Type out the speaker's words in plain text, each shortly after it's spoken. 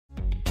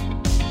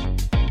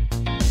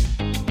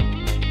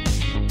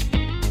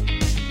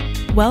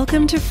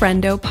Welcome to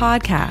Friendo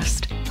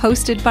Podcast,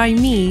 hosted by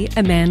me,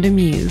 Amanda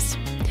Muse.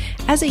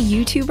 As a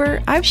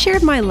YouTuber, I've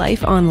shared my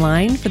life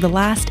online for the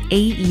last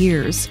 8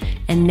 years,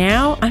 and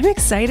now I'm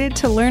excited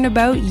to learn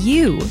about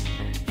you.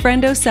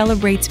 Friendo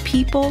celebrates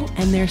people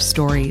and their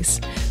stories,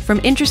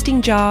 from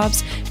interesting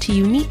jobs to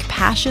unique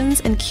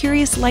passions and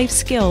curious life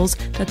skills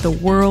that the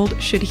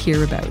world should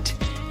hear about.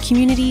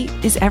 Community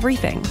is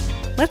everything.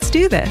 Let's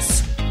do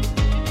this.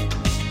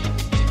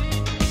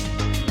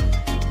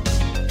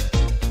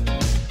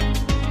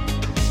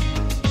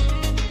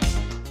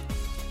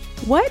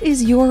 What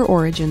is your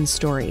origin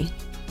story?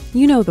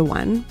 You know the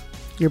one.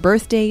 Your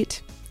birth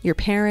date, your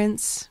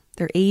parents,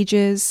 their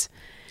ages.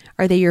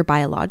 Are they your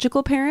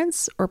biological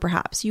parents, or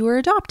perhaps you were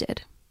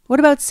adopted? What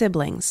about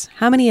siblings?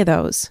 How many of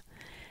those?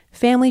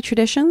 Family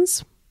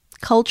traditions?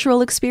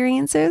 Cultural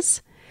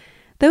experiences?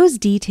 Those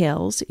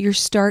details, your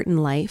start in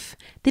life,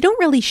 they don't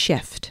really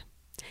shift.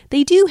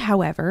 They do,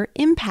 however,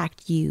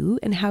 impact you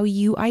and how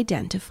you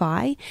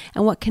identify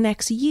and what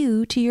connects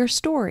you to your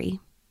story.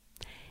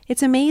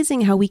 It's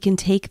amazing how we can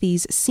take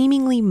these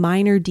seemingly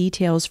minor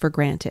details for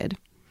granted.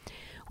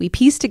 We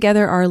piece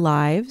together our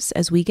lives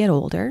as we get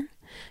older,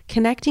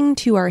 connecting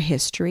to our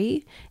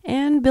history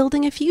and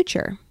building a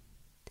future.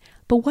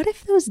 But what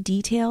if those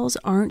details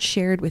aren't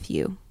shared with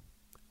you?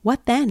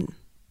 What then?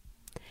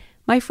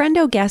 My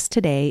friendo guest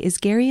today is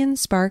Garian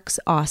Sparks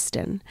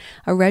Austin,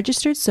 a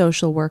registered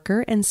social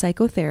worker and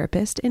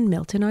psychotherapist in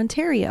Milton,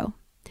 Ontario.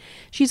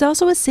 She's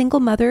also a single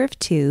mother of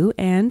 2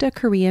 and a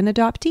Korean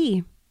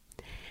adoptee.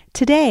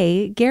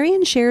 Today,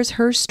 Garian shares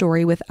her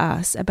story with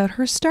us about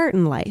her start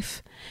in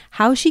life,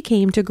 how she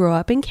came to grow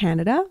up in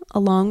Canada,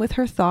 along with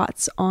her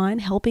thoughts on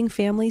helping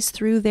families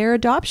through their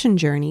adoption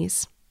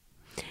journeys.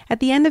 At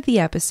the end of the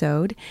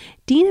episode,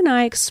 Dean and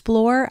I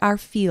explore our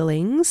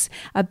feelings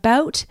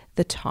about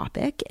the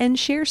topic and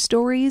share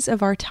stories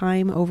of our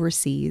time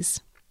overseas.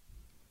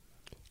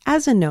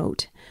 As a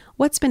note,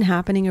 what's been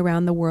happening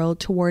around the world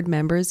toward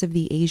members of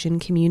the Asian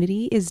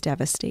community is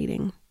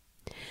devastating.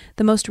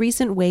 The most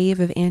recent wave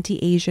of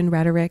anti-Asian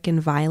rhetoric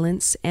and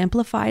violence,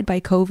 amplified by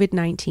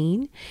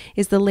COVID-19,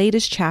 is the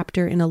latest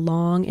chapter in a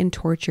long and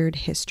tortured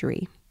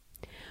history.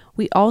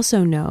 We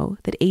also know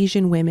that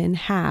Asian women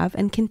have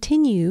and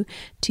continue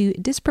to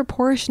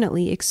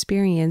disproportionately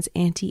experience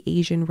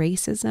anti-Asian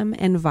racism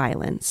and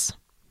violence.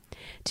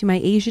 To my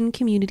Asian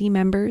community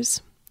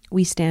members,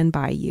 we stand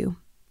by you.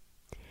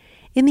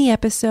 In the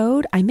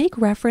episode, I make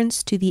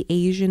reference to the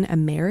Asian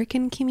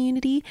American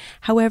community.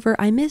 However,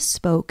 I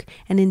misspoke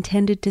and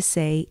intended to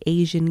say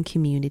Asian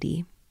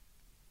community.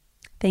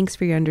 Thanks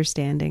for your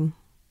understanding.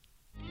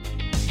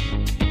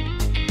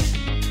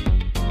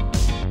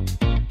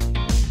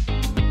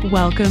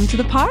 Welcome to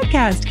the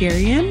podcast,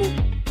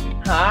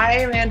 Garian.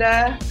 Hi,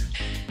 Amanda.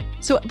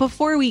 So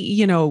before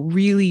we,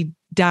 really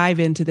dive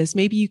into this,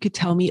 maybe you could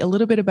tell me a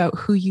little bit about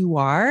who you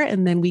are,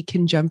 and then we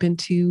can jump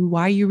into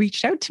why you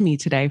reached out to me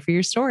today for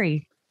your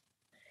story.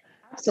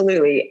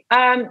 Absolutely.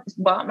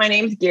 Well, my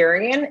name's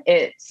Garian.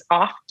 It's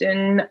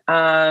often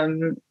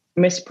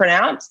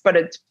mispronounced, but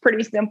it's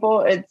pretty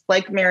simple. It's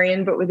like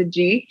Marion, but with a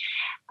G.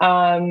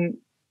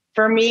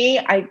 For me,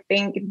 I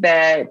think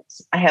that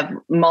I have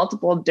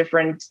multiple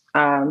different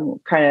kind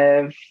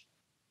of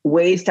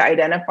ways to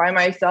identify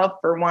myself.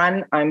 For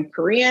one, I'm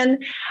Korean.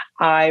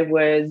 I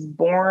was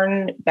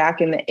born back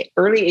in the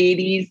early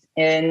 80s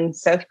in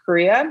South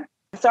Korea.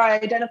 So I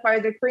identify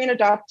as a Korean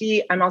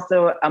adoptee. I'm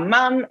also a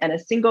mom and a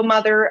single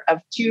mother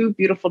of 2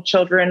 beautiful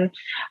children.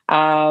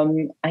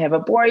 I have a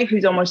boy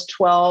who's almost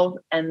 12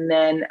 and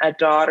then a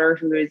daughter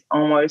who is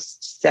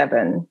almost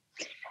 7.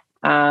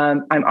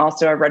 I'm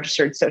also a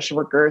registered social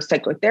worker,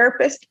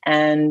 psychotherapist,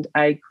 and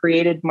I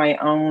created my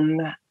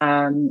own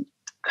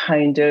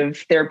kind of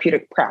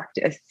therapeutic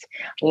practice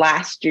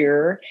last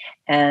year.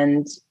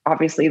 And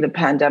obviously the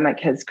pandemic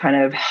has kind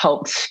of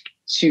helped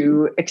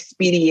to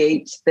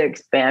expedite the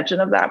expansion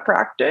of that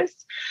practice.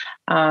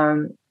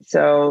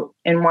 So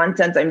in one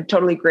sense, I'm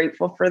totally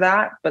grateful for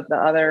that. But the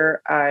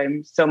other,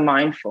 I'm so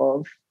mindful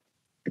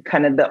of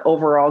kind of the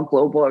overall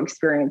global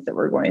experience that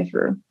we're going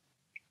through.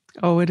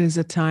 Oh, it is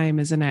a time,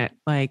 isn't it?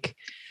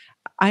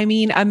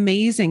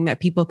 Amazing that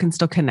people can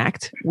still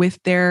connect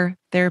with their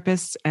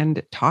therapists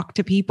and talk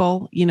to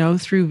people,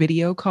 through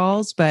video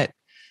calls. But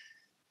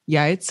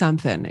yeah, it's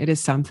something. It is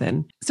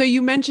something. So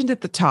you mentioned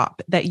at the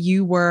top that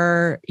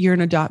you're an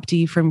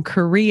adoptee from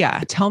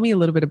Korea. Tell me a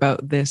little bit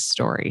about this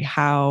story.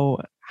 How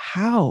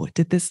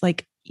did this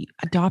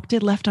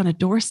adopted left on a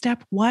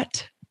doorstep?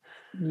 What?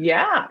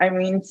 Yeah,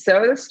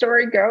 so the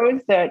story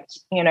goes that,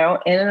 in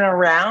and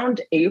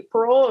around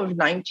April of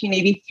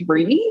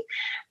 1983,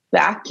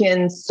 back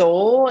in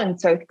Seoul in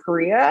South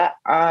Korea,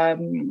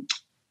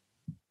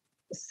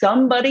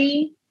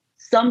 something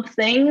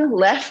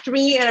left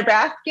me in a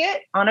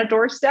basket on a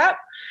doorstep.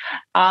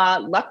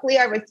 Luckily,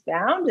 I was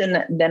found,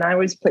 and then I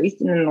was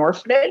placed in an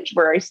orphanage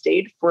where I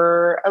stayed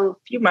for a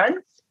few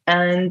months.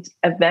 And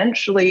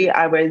eventually,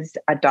 I was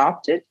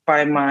adopted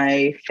by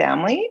my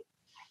family.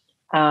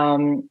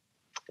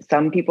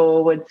 Some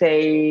people would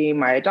say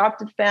my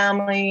adopted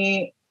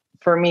family.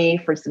 for me,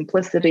 for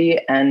simplicity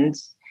and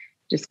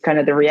just kind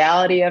of the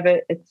reality of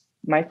it, it's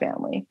my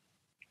family.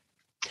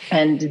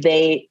 And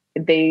they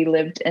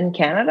lived in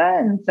Canada.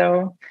 And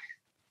so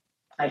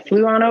I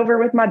flew on over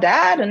with my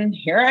dad and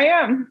here I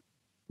am.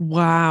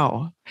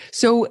 Wow.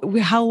 So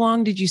how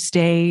long did you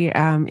stay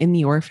in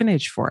the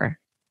orphanage for?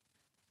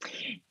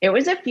 It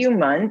was a few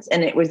months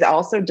and it was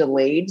also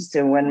delayed.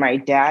 So when my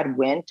dad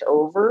went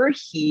over,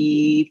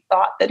 he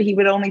thought that he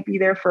would only be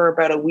there for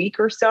about a week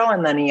or so.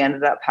 And then he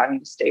ended up having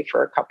to stay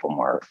for a couple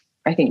more,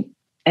 I think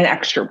an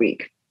extra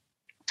week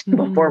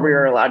before we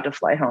were allowed to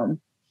fly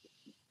home.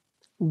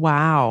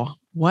 Wow.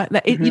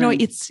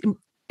 It's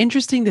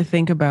interesting to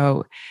think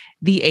about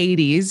the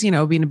 80s,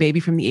 being a baby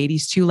from the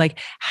 80s too. Like,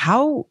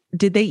 how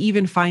did they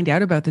even find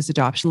out about this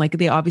adoption? Like,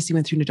 they obviously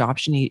went through an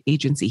adoption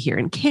agency here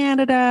in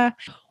Canada.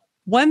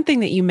 One thing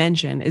that you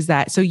mentioned is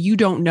that, so you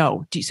don't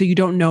know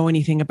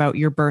anything about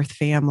your birth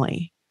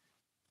family.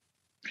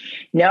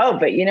 No,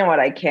 but you know what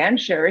I can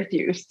share with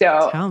you.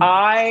 So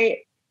I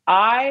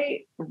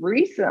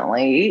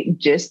recently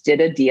just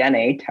did a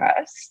DNA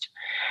test.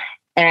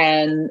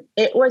 And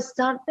it was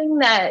something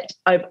that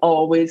I've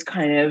always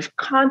kind of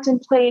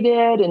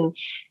contemplated. And,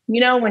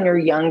 when you're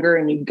younger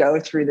and you go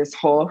through this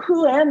whole,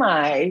 who am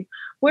I?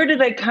 Where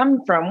did I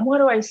come from? What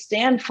do I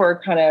stand for?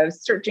 Kind of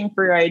searching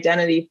for your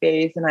identity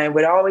phase. And I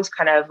would always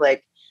kind of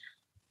like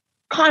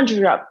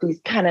conjure up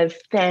these kind of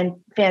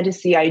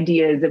fantasy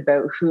ideas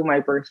about who my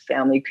birth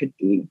family could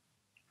be.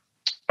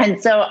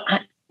 And so,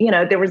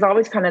 there was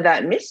always kind of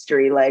that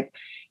mystery, like,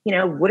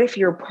 what if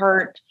you're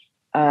part,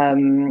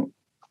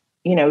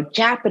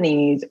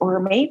 Japanese,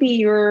 or maybe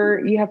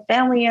you have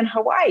family in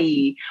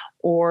Hawaii,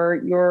 or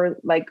you're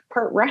like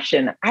part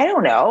Russian. I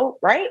don't know,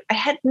 right? I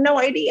had no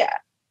idea.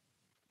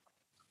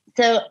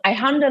 So I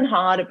hummed and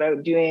hawed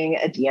about doing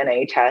a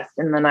DNA test.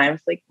 And then I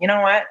was like, you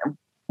know what?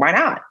 Why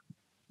not?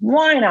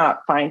 Why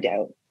not find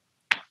out?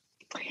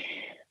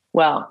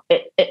 Well,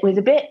 it was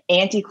a bit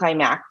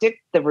anticlimactic,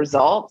 the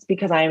results,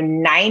 because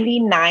I'm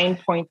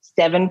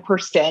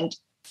 99.7%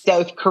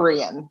 South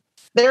Korean.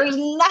 There's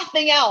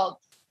nothing else.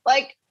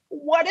 Like,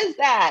 what is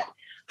that?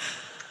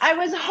 I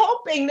was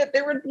hoping that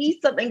there would be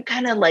something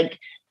kind of like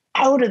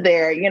out of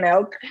there,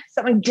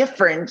 something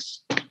different.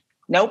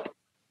 Nope.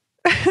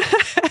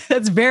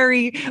 That's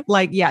very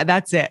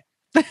that's it.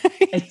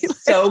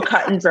 It's so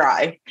cut and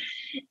dry.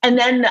 And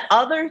then the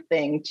other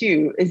thing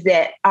too, is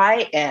that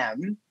I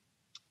am,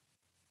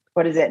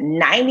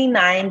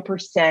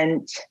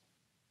 99%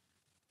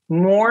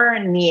 more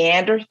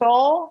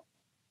Neanderthal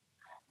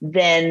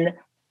than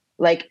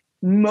like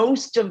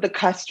most of the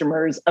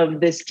customers of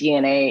this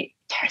DNA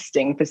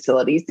testing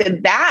facility. So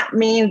that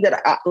means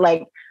that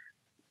I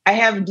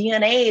have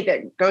DNA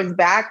that goes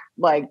back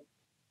like,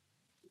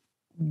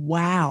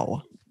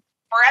 wow,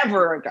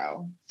 forever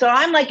ago. So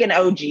I'm like an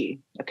OG.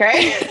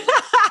 Okay.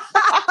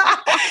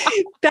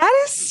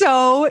 That is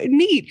so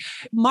neat.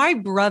 My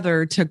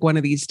brother took one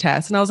of these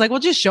tests and I was like, well,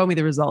 just show me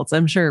the results.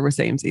 I'm sure we're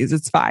samesies.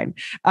 It's fine.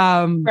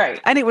 Right.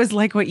 And it was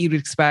like what you'd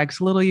expect,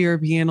 a little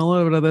European, a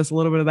little bit of this, a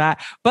little bit of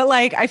that. But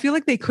like, I feel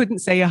like they couldn't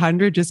say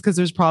 100 just because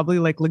there's probably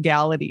like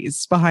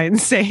legalities behind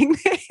saying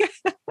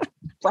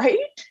right.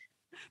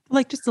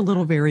 Like just a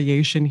little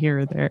variation here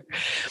or there.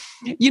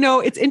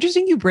 It's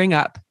interesting you bring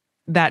up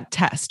that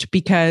test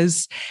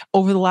because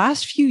over the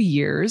last few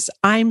years,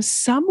 I'm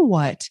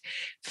somewhat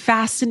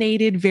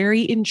fascinated,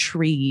 very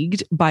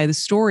intrigued by the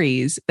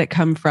stories that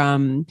come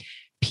from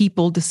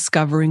people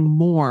discovering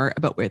more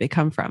about where they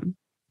come from.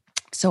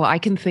 So I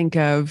can think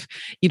of,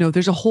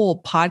 there's a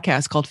whole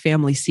podcast called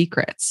Family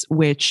Secrets,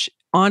 which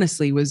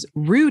honestly was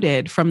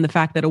rooted from the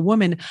fact that a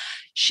woman,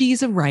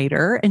 she's a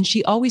writer and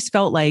she always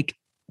felt like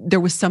there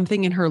was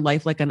something in her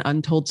life, like an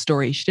untold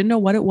story. She didn't know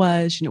what it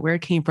was. She didn't know where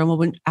it came from.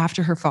 Well,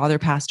 after her father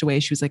passed away,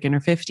 she was like in her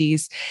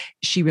 50s.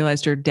 She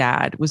realized her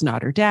dad was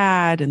not her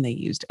dad and they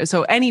used it.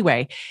 So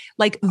anyway,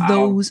 like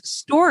those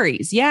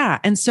stories. Yeah.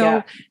 And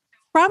so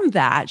from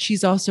that,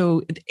 she's also,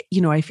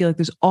 I feel like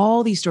there's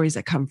all these stories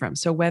that come from.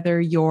 So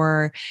whether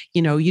you're,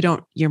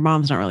 your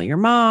mom's not really your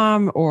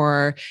mom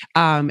or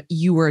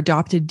you were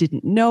adopted,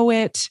 didn't know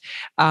it.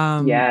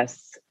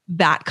 Yes.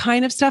 That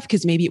kind of stuff,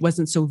 because maybe it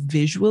wasn't so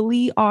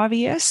visually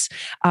obvious.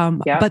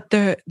 But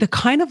the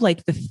kind of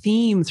like the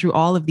theme through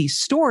all of these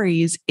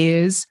stories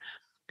is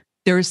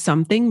there's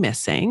something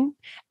missing.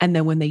 And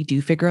then when they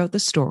do figure out the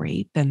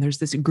story, then there's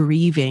this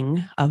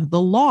grieving of the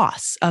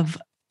loss of,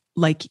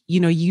 like,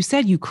 you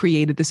said you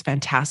created this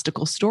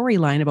fantastical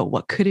storyline about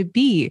what could it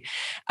be.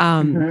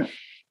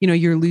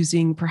 You're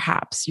losing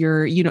perhaps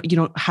you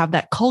don't have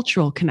that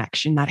cultural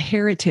connection, that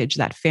heritage,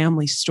 that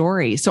family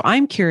story. So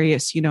I'm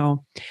curious,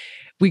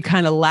 we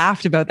kind of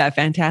laughed about that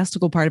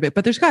fantastical part of it,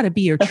 but there's got to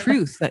be a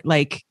truth that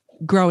like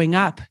growing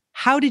up,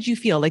 how did you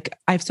feel? Like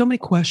I have so many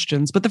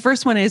questions, but the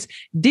first one is,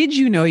 did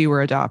you know you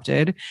were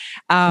adopted?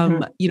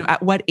 At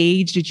what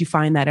age did you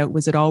find that out?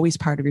 Was it always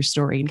part of your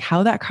story and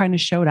how that kind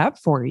of showed up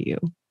for you?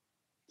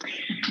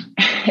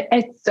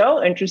 It's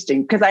so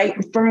interesting because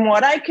from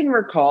what I can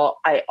recall,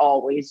 I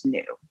always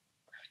knew,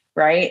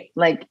 right?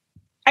 Like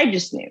I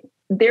just knew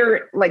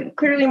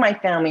clearly my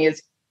family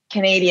is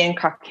Canadian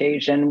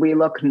Caucasian, we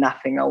look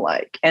nothing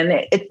alike. And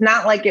it's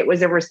not like it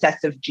was a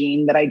recessive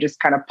gene that I just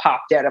kind of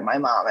popped out of my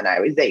mom and I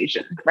was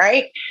Asian,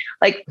 right?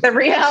 Like the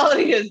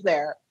reality is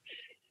there.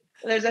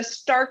 There's a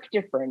stark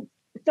difference.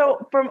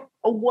 So from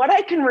what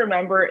I can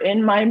remember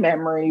in my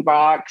memory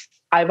box,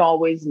 I've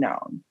always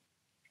known.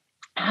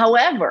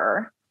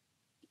 However,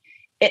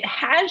 it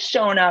has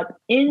shown up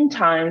in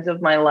times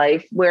of my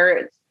life where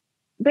it's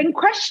been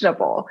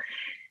questionable.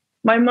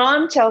 My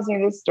mom tells me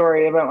this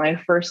story about my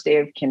first day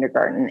of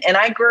kindergarten. And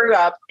I grew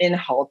up in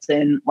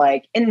Halton,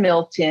 like in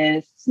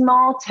Milton,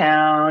 small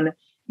town,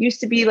 used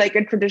to be like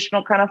a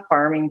traditional kind of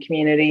farming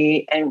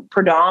community and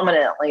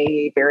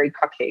predominantly very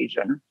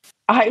Caucasian.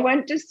 I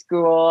went to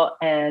school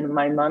and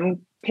my mom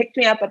picked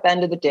me up at the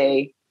end of the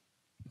day.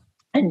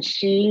 And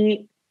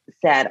she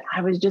said,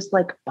 I was just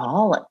like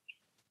bawling.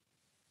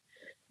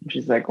 And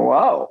she's like,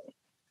 whoa.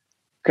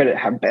 Could it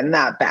have been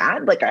that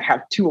bad? Like I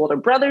have two older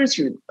brothers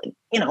who, like,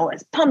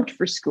 was pumped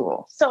for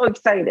school, so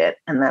excited.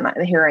 And then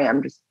here I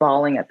am just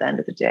bawling at the end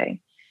of the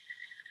day.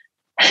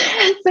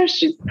 So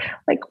she's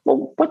like,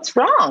 well, what's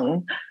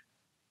wrong?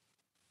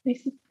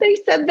 They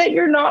said that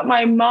you're not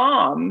my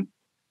mom.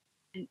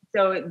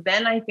 So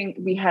then I think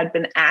we had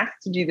been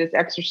asked to do this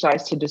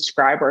exercise to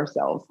describe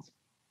ourselves.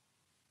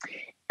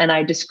 And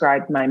I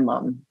described my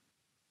mom.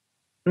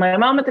 My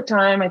mom at the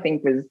time, I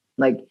think was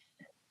like,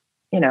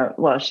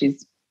 well,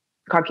 she's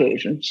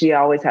Caucasian. She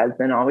always has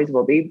been, always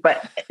will be.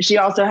 But she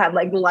also had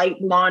like light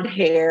blonde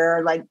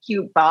hair, like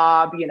cute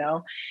bob,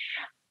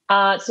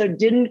 so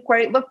didn't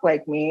quite look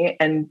like me.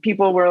 And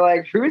people were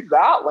like, who's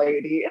that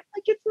lady? I'm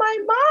like, it's my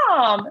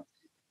mom.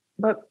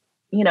 But,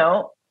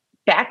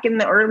 back in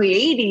the early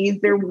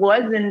 80s, there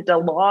wasn't a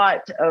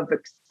lot of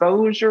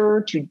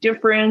exposure to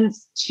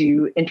difference,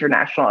 to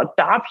international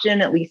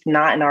adoption, at least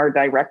not in our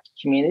direct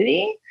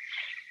community.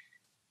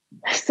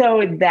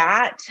 So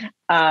that,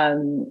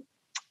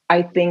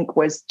 I think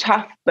was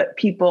tough, but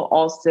people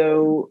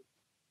also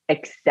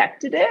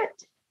accepted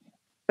it,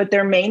 but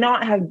there may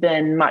not have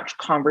been much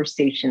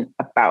conversation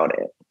about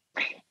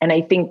it. And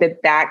I think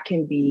that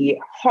can be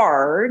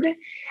hard,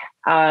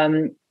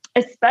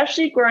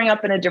 especially growing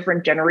up in a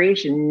different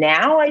generation.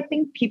 Now, I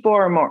think people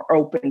are more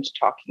open to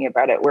talking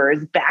about it,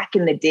 whereas back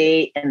in the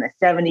day, in the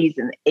 70s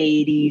and the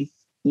 80s,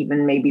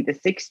 even maybe the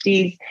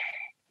 60s,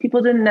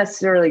 people didn't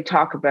necessarily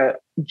talk about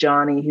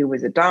Johnny who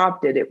was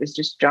adopted. It was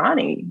just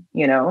Johnny,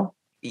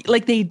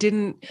 Like you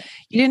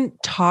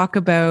didn't talk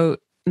about,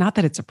 not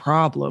that it's a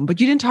problem,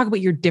 but you didn't talk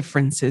about your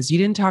differences. You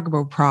didn't talk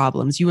about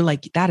problems. You were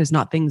like, that's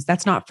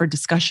not for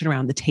discussion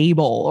around the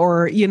table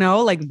or,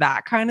 like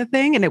that kind of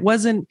thing. And it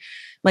wasn't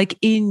like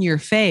in your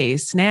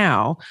face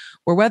now,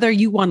 or whether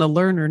you want to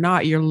learn or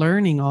not, you're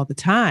learning all the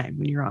time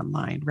when you're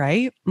online,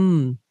 right?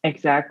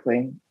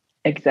 Exactly.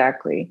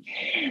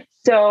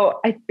 So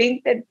I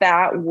think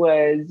that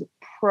was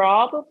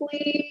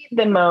probably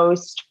the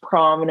most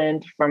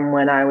prominent from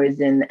when I was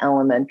in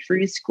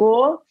elementary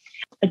school.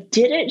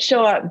 Did it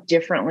show up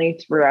differently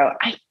throughout?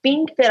 I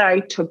think that I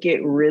took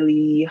it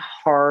really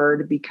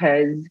hard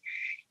because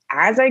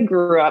as I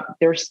grew up,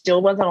 there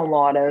still wasn't a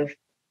lot of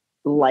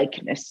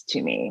likeness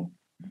to me.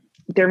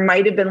 There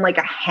might have been like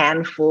a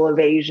handful of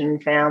Asian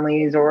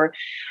families or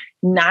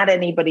not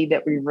anybody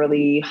that we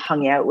really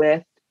hung out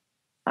with.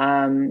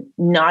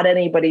 Not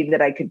anybody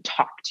that I could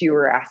talk to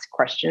or ask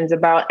questions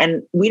about.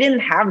 And we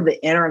didn't have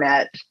the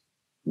internet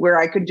where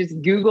I could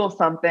just Google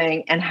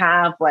something and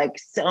have like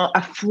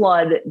a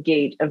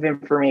floodgate of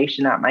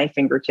information at my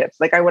fingertips.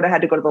 Like I would have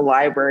had to go to the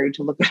library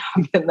to look it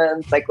up in the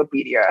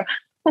encyclopedia,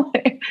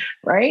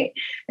 right?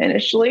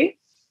 Initially.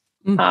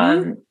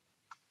 Mm-hmm.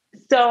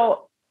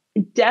 So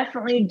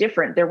definitely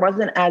different. There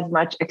wasn't as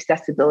much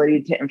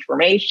accessibility to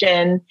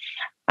information.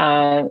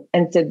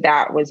 And so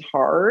that was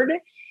hard.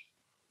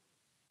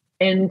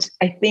 And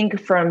I think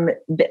from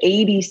the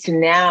 80s to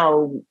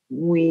now,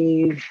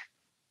 we've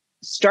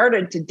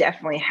started to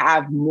definitely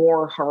have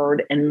more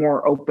hard and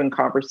more open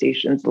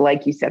conversations,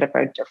 like you said,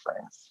 about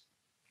difference.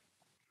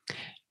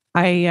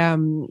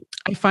 I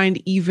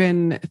find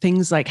even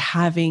things like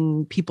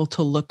having people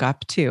to look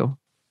up to,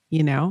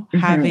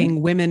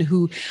 having women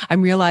who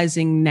I'm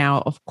realizing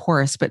now, of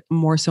course, but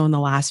more so in the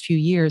last few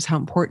years, how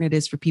important it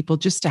is for people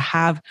just to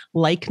have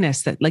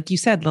likeness that, like you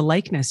said, the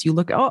likeness, you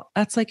look, oh,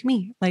 that's like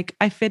me. Like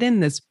I fit in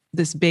this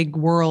big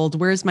world.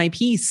 Where's my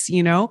piece,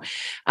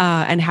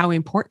 and how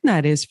important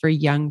that is for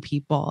young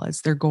people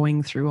as they're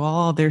going through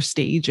all their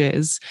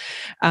stages.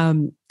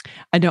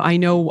 I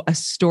know a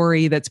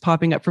story that's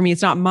popping up for me.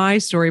 It's not my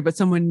story, but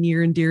someone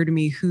near and dear to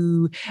me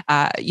who,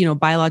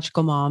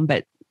 biological mom,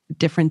 but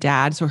different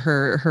dad. So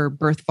her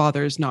birth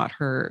father is not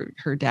her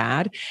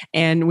dad.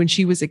 And when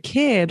she was a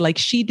kid, like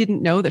she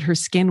didn't know that her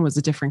skin was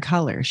a different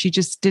color. She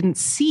just didn't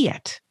see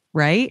it.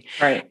 Right.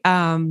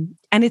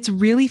 And it's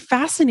really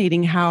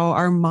fascinating how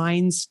our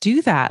minds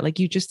do that. Like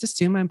you just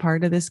assume I'm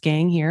part of this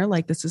gang here.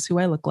 Like this is who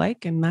I look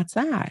like. And that's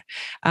that.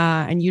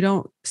 And you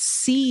don't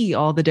see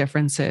all the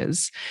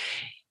differences.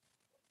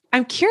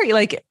 I'm curious,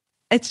 like,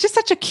 it's just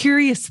such a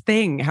curious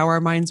thing how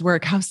our minds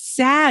work. How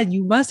sad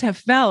you must have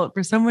felt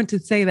for someone to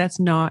say that's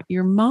not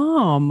your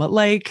mom.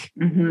 Like,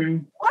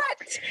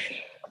 what?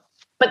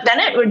 But then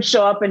it would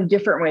show up in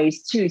different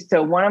ways too.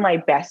 So one of my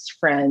best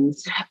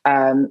friends,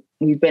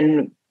 we've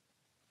been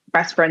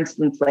best friends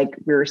since like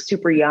we were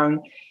super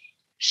young.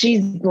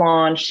 She's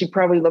blonde. She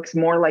probably looks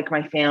more like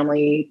my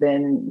family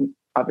than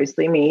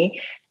obviously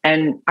me.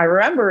 And I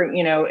remember,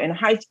 in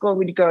high school,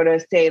 we'd go to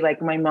say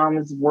like my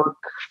mom's work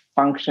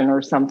function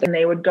or something.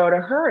 They would go to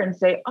her and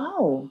say,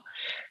 "Oh,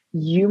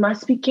 you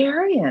must be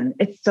Garian.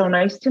 It's so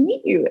nice to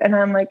meet you." And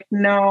I'm like,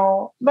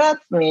 "No,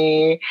 that's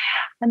me."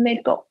 And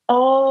they'd go,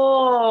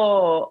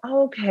 "Oh,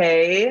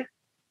 okay."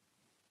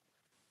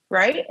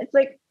 Right? It's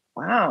like,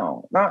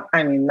 wow.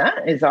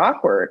 That is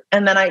awkward.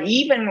 And then I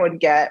even would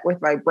get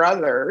with my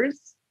brothers,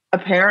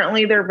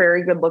 apparently they're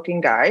very good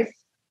looking guys.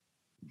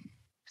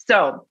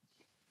 So,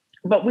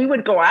 but we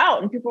would go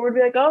out and people would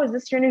be like, "Oh, is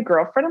this your new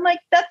girlfriend?" I'm like,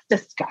 "That's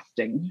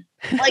disgusting."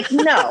 Like,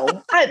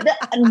 no,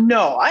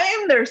 I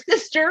am their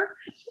sister.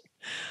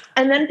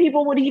 And then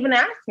people would even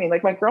ask me,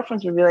 like my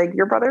girlfriends would be like,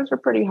 "Your brothers are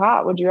pretty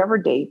hot. Would you ever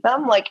date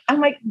them?" Like,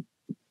 I'm like,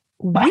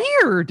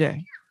 weird.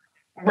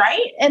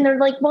 Right. And they're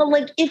like, "Well,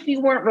 like if you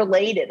weren't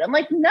related." I'm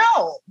like,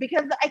 "No,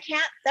 because I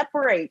can't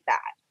separate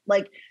that.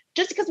 Like,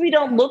 just because we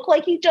don't look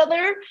like each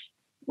other,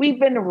 we've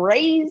been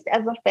raised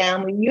as a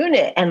family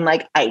unit. And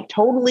like, I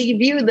totally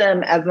view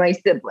them as my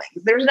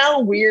siblings. There's no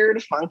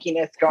weird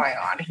funkiness going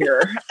on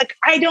here." Like,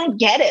 I don't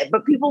get it,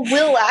 but people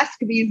will ask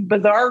these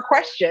bizarre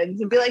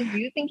questions and be like, "Do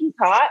you think he's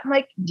hot?" I'm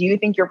like, "Do you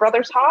think your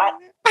brother's hot?"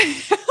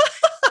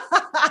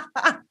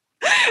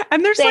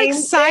 And there's Same like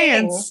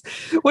science.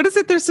 What is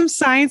it? There's some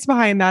science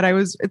behind that.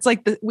 It's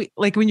like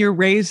like when you're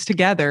raised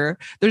together,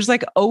 there's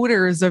like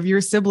odors of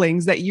your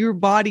siblings that your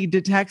body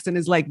detects and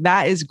is like,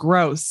 that is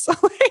gross.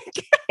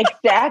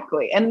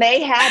 Exactly. And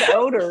they had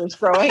odors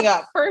growing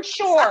up for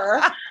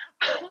sure.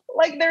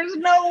 Like, there's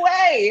no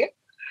way.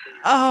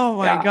 Oh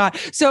my God.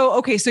 So,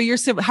 okay. So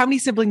how many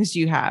siblings do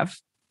you have?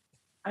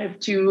 I have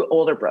 2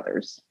 older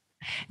brothers.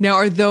 Now,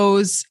 are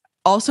those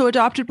also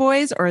adopted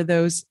boys or are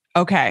those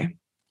okay?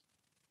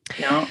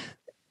 No.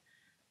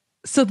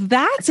 So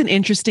that's an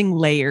interesting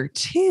layer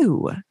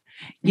too,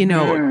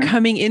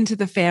 coming into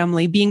the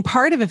family, being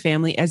part of a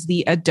family as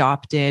the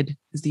adopted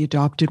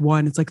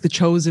one. It's like the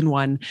chosen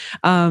one.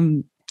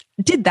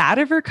 Did that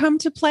ever come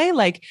to play?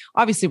 Like,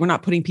 obviously we're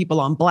not putting people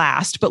on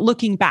blast, but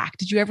looking back,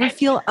 did you ever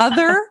feel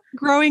other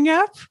growing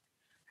up?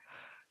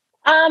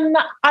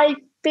 I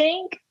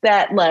think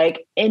that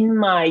like in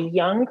my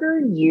younger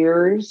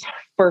years,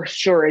 for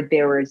sure,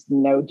 there was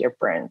no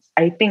difference.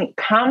 I think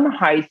come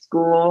high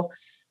school,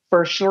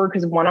 for sure,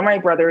 because one of my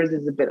brothers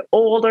is a bit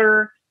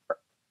older.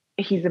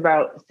 He's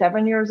about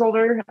 7 years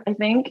older, I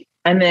think.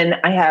 And then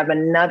I have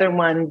another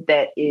one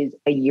that is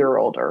a year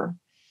older.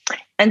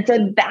 And so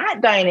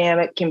that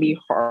dynamic can be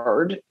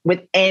hard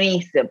with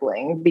any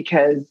sibling,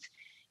 because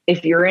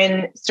if you're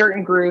in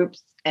certain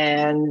groups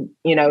and,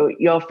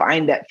 you'll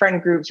find that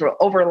friend groups will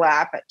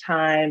overlap at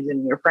times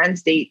and your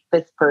friends date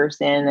this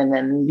person and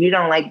then you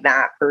don't like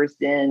that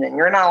person and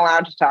you're not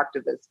allowed to talk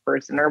to this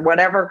person or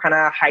whatever kind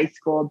of high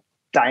school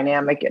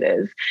dynamic it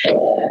is.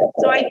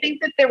 So I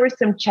think that there was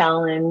some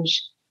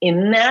challenge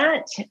in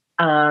that,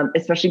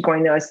 especially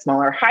going to a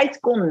smaller high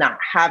school, not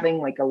having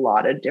like a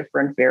lot of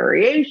different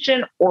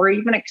variation or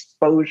even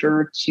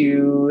exposure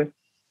to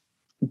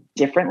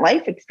different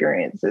life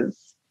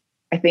experiences.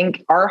 I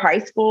think our high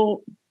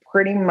school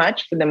pretty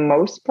much for the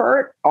most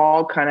part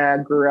all kind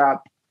of grew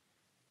up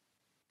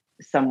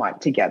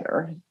somewhat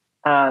together.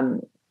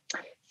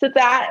 So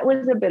that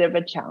was a bit of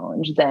a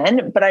challenge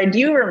then, but I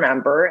do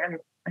remember, and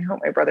I hope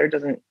my brother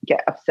doesn't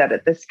get upset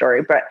at this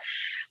story, but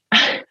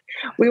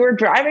we were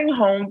driving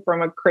home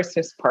from a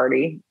Christmas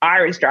party.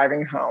 I was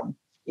driving home.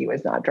 He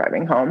was not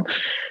driving home.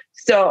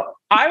 So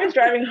I was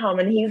driving home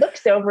and he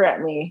looks over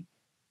at me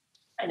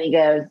and he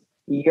goes,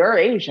 "You're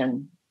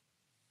Asian."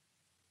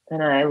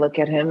 And I look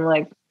at him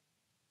like,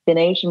 "Been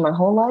Asian my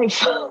whole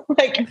life."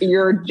 Like,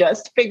 "You're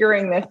just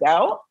figuring this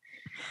out?"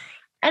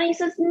 And he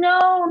says,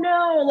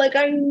 no, like,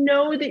 "I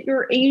know that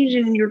you're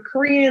Asian, you're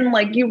Korean,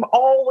 like you've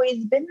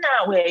always been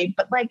that way,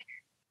 but like,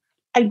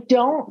 I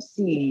don't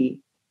see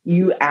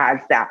you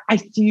as that. I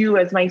see you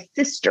as my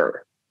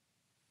sister."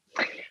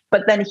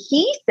 But then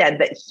he said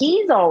that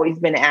he's always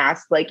been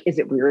asked, like, "Is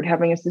it weird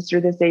having a sister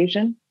that's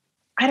Asian?"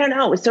 I don't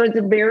know. So it's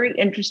a very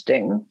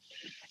interesting.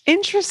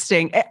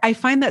 I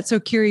find that so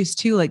curious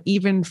too. Like,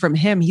 even from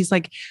him, he's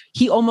like,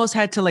 he almost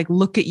had to like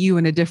look at you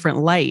in a different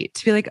light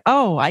to be like,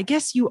 "Oh, I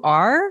guess you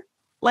are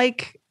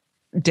like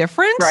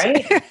different."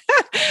 Right.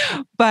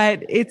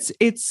 But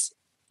it's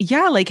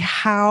yeah, like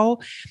how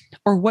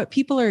or what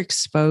people are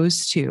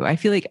exposed to. I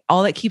feel like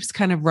all that keeps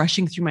kind of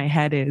rushing through my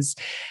head is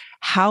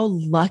how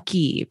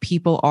lucky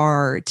people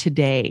are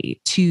today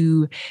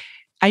to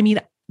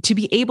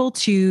be able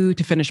to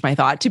finish my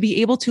thought, to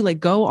be able to like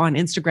go on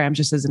Instagram,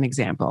 just as an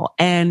example,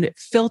 and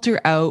filter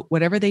out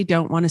whatever they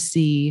don't want to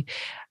see,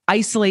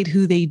 isolate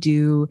who they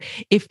do,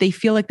 if they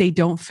feel like they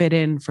don't fit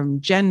in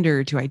from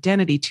gender to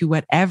identity to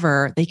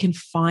whatever, they can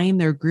find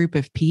their group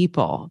of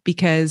people,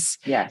 because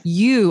Yes.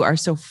 you are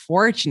so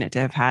fortunate to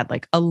have had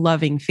like a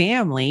loving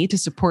family to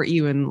support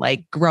you and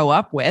like grow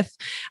up with.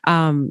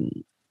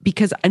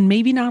 Because, and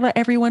maybe not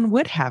everyone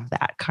would have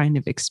that kind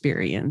of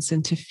experience,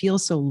 and to feel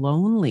so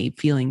lonely,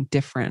 feeling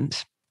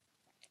different.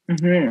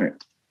 Mm-hmm.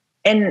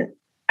 And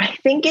I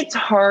think it's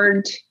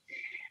hard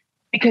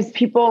because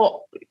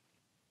people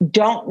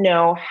don't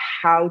know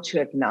how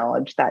to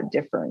acknowledge that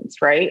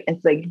difference, right?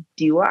 It's like,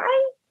 do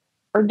I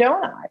or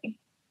don't I?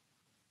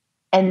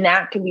 And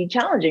that can be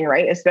challenging,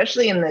 right?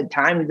 Especially in the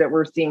times that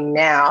we're seeing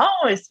now,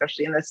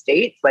 especially in the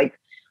States, like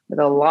with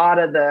a lot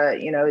of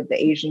the,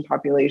 the Asian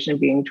population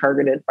being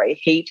targeted by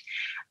hate.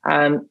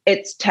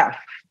 It's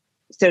tough.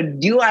 So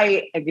do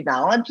I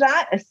acknowledge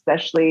that,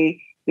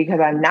 especially because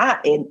I'm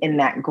not in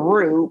that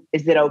group?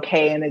 Is it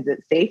okay? And is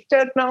it safe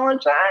to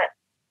acknowledge that?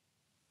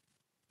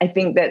 I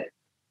think that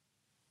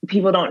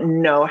people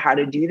don't know how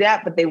to do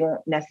that, but they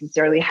won't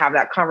necessarily have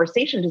that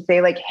conversation to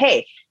say like,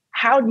 hey,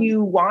 how do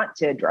you want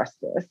to address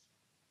this?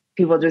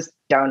 People just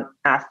don't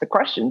ask the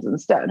questions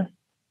instead.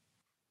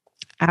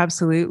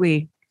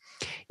 Absolutely.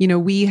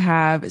 We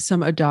have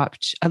some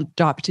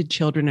adopted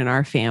children in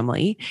our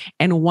family.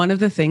 And one of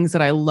the things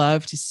that I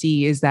love to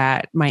see is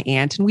that my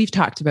aunt, and we've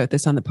talked about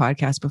this on the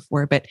podcast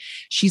before, but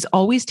she's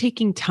always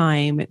taking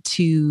time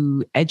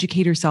to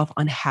educate herself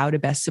on how to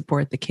best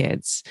support the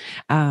kids.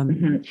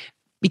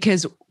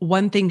 Because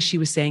one thing she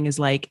was saying is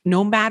like,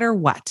 no matter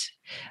what,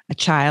 a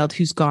child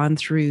who's gone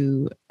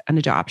through an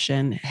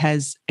adoption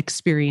has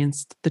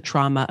experienced the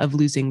trauma of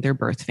losing their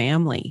birth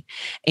family.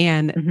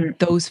 And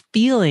those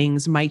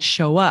feelings might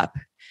show up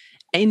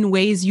in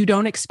ways you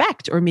don't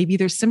expect, or maybe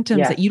there's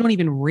symptoms that you don't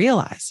even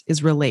realize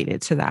is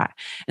related to that.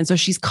 And so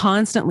she's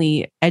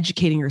constantly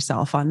educating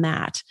herself on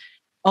that.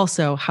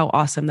 Also, how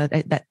awesome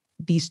that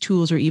these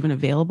tools are even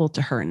available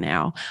to her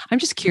now. I'm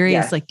just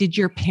curious, like, did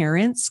your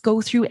parents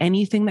go through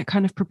anything that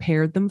kind of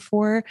prepared them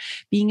for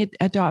being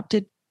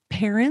adopted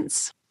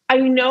parents? I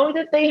know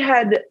that they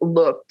had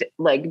looked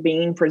like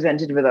being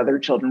presented with other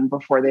children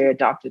before they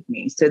adopted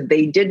me. So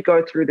they did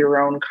go through their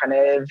own kind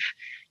of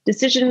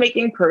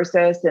decision-making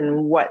process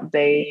and what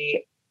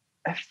they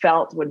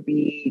felt would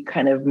be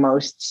kind of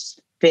most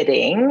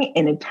fitting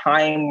in a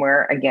time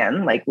where,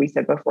 again, like we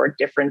said before,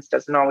 difference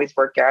doesn't always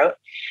work out.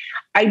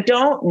 I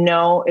don't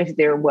know if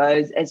there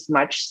was as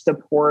much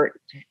support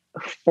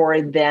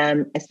for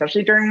them,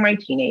 especially during my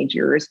teenage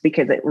years,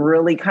 because it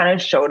really kind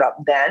of showed up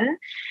then.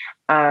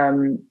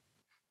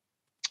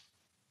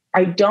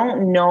 I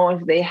don't know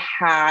if they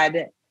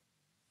had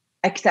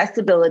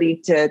accessibility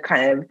to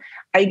kind of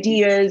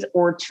ideas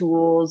or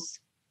tools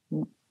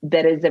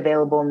that is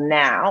available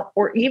now,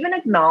 or even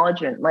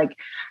acknowledgement. Like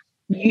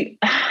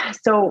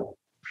so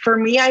for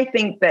me, I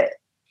think that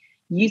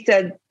you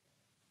said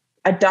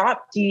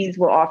adoptees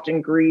will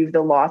often grieve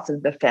the loss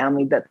of the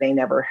family that they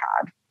never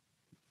had.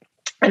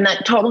 And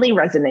that totally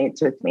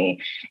resonates with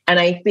me. And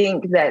I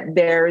think that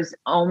there's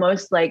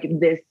almost like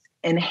this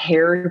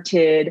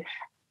inherited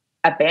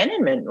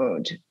abandonment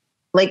wound,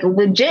 like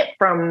legit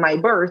from my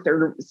birth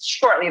or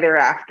shortly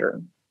thereafter.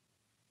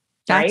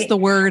 That's the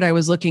word I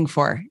was looking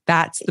for.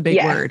 That's the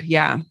big word.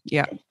 Yeah.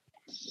 Yeah.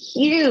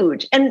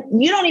 Huge. And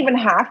you don't even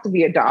have to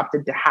be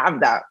adopted to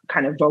have that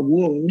kind of a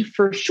wound,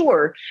 for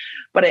sure.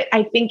 But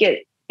I think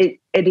it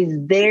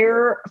is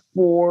there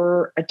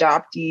for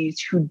adoptees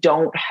who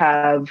don't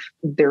have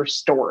their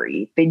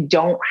story. They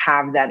don't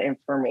have that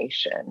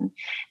information.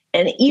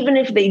 And even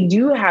if they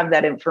do have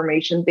that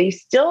information, they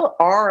still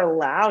are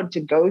allowed to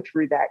go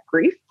through that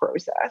grief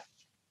process.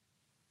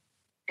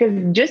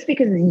 Because just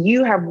because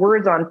you have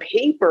words on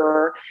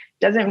paper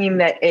doesn't mean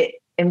that it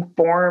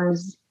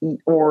informs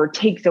or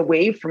takes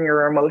away from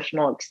your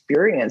emotional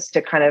experience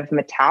to kind of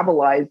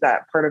metabolize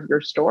that part of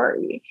your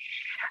story.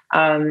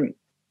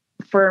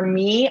 For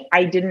me,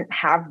 I didn't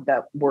have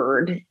that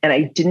word and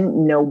I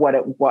didn't know what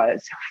it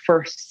was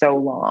for so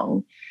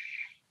long.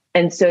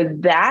 And so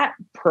that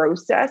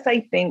process, I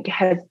think,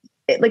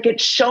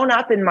 it's shown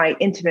up in my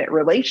intimate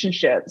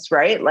relationships,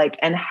 right? Like,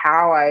 and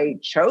how I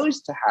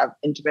chose to have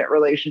intimate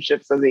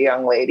relationships as a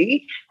young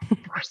lady,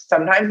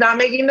 sometimes not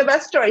making the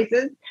best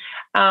choices,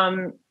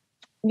 and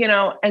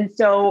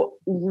so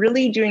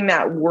really doing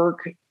that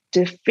work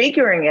to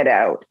figuring it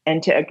out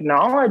and to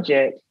acknowledge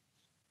it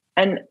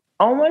and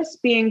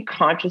almost being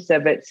conscious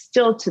of it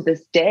still to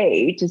this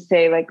day, to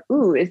say like,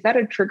 ooh, is that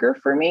a trigger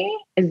for me?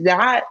 Is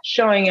that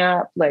showing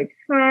up like,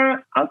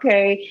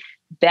 okay,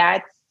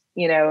 that's,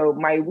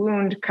 my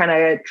wound kind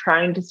of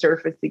trying to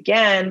surface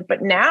again.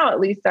 But now at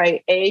least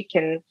I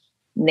can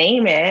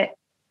name it.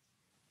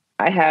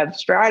 I have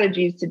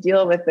strategies to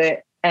deal with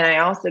it. And I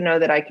also know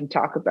that I can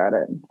talk about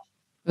it.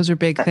 Those are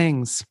big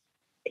things.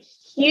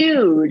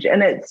 Huge.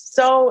 And it's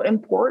so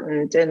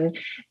important. And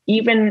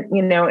even,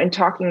 in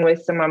talking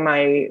with some of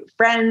my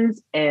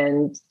friends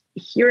and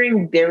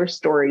hearing their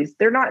stories,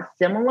 they're not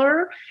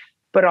similar,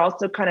 but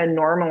also kind of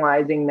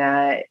normalizing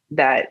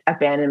that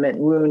abandonment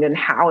wound and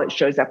how it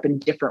shows up in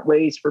different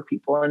ways for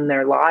people in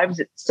their lives.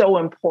 It's so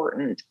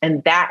important.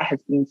 And that has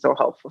been so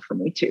helpful for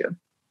me too.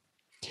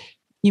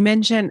 You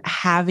mentioned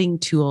having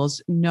tools,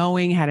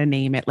 knowing how to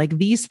name it. Like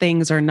these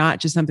things are not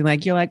just something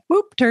like you're like,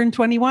 whoop, turn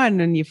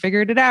 21 and you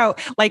figured it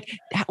out. Like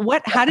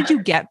how did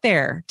you get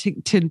there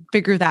to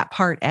figure that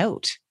part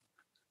out?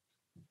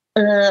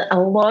 A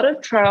lot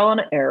of trial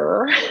and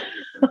error.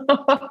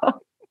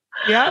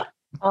 Yeah.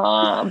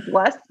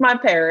 Bless my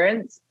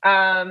parents.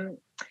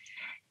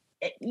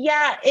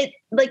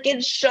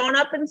 It's shown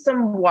up in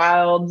some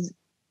wild,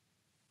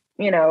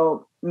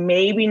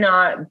 maybe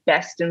not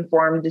best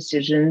informed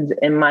decisions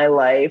in my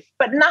life,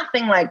 but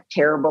nothing like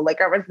terrible.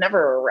 Like I was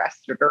never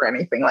arrested or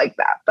anything like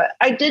that, but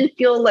I did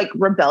feel like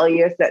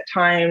rebellious at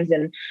times.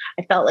 And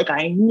I felt like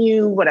I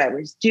knew what I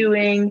was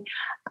doing.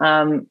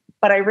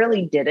 But I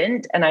really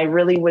didn't. And I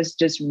really was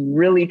just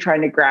really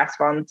trying to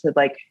grasp onto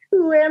like,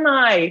 who am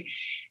I?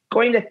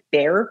 Going to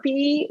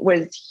therapy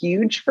was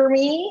huge for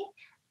me.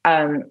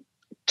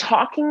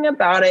 Talking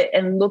about it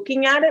and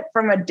looking at it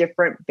from a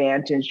different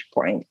vantage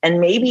point, and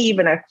maybe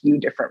even a few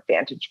different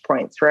vantage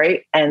points,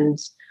 right? And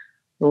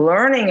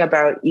learning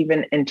about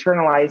even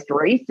internalized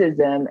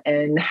racism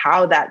and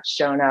how that's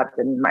shown up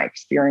in my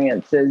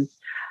experiences.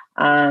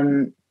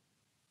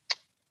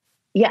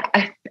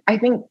 I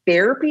think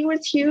therapy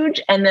was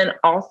huge. And then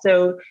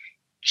also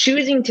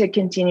choosing to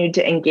continue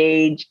to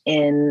engage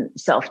in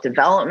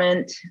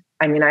self-development.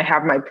 I mean, I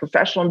have my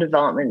professional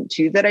development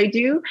too that I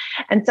do.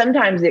 And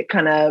sometimes it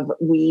kind of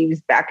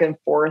weaves back and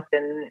forth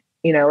and,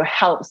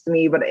 helps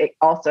me, but it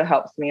also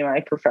helps me in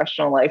my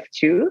professional life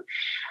too.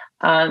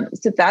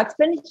 So that's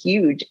been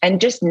huge. And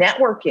just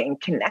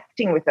networking,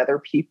 connecting with other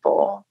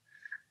people.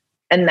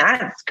 And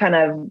that's kind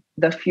of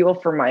the fuel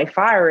for my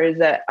fire is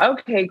that,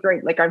 okay,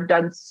 great. Like I've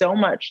done so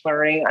much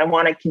learning. I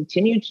want to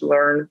continue to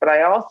learn, but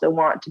I also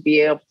want to be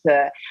able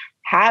to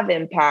have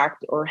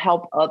impact or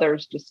help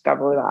others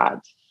discover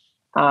that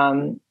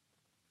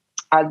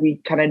as we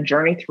kind of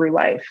journey through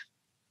life.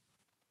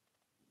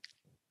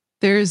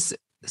 There's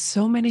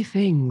so many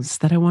things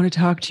that I want to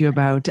talk to you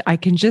about.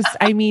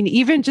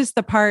 Even just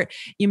the part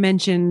you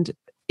mentioned,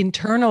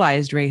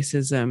 internalized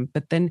racism,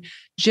 but then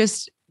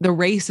just the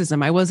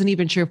racism. I wasn't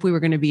even sure if we were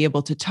going to be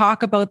able to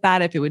talk about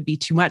that, if it would be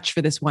too much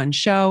for this one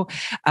show,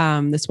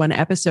 this one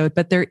episode,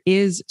 but there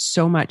is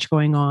so much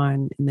going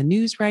on in the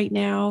news right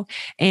now.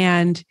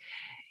 And,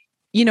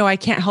 I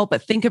can't help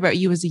but think about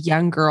you as a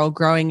young girl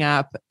growing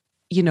up,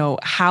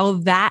 how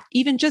that,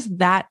 even just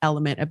that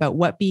element about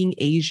what being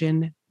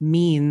Asian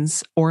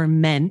means or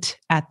meant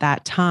at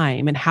that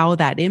time and how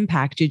that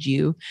impacted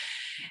you.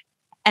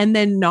 And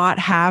then not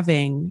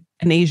having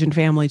an Asian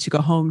family to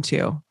go home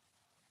to.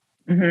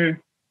 Mm-hmm.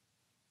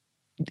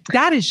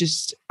 That is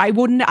just, I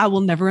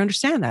will never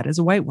understand that as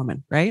a white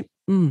woman. Right.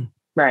 Mm.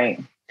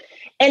 Right.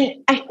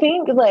 And I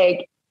think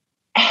like,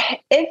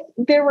 if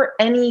there were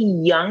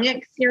any young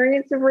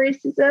experience of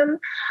racism,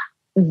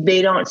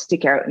 they don't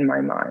stick out in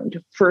my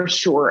mind for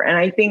sure. And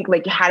I think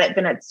like, had it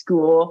been at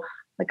school,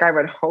 like I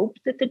would hope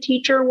that the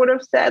teacher would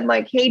have said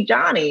like, hey,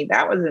 Johnny,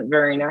 that wasn't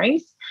very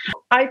nice.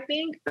 I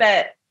think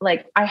that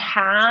like I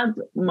have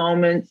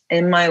moments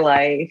in my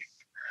life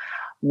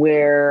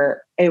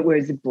where it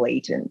was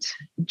blatant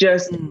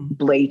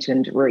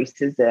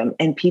racism.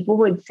 And people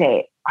would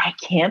say, I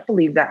can't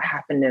believe that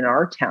happened in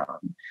our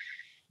town.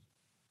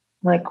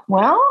 Like,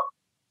 well,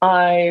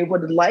 I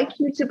would like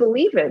you to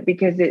believe it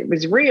because it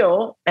was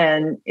real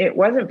and it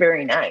wasn't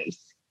very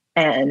nice.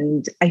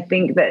 And I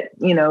think that,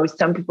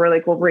 some people are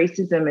like, well,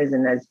 racism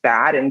isn't as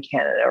bad in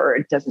Canada or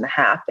it doesn't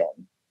happen.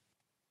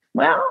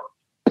 Well,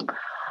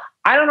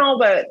 I don't know,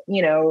 but,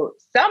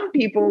 some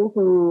people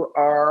who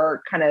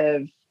are kind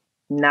of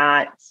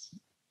not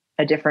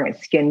a different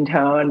skin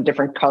tone,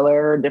 different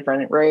color,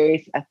 different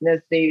race,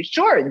 ethnicity,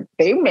 sure,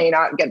 they may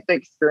not get the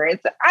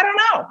experience. I don't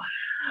know.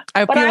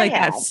 I feel like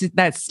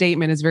that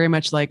statement is very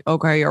much like,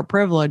 okay, your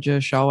privilege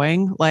is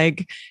showing.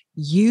 Like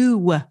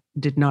you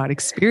did not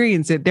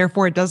experience it,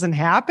 therefore it doesn't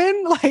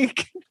happen.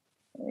 Like,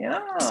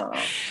 yeah.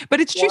 But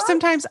it's true.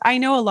 Sometimes I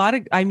know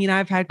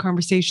I've had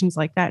conversations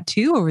like that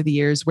too over the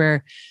years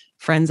where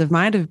friends of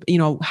mine have,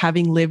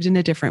 having lived in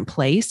a different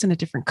place, in a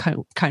different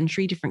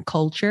country, different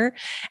culture,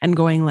 and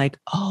going like,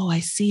 oh, I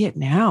see it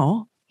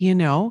now.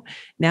 Now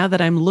that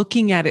I'm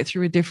looking at it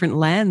through a different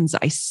lens,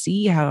 I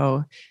see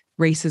how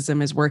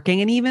racism is working.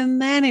 And even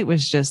then it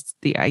was just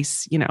the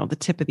ice, the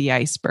tip of the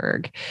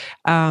iceberg.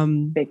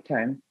 Big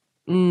time.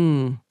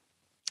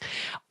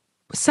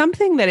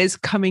 Something that is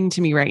coming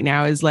to me right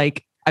now is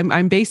like,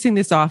 I'm basing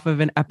this off of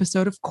an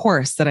episode, of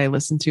course, that I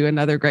listened to,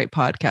 another great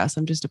podcast.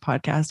 I'm just a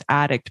podcast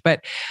addict,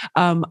 but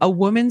a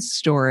woman's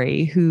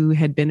story who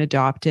had been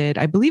adopted.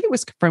 I believe it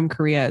was from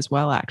Korea as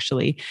well,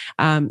 actually.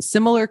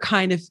 Similar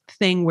kind of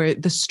thing where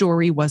the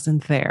story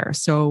wasn't there.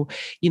 So,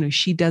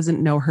 she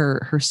doesn't know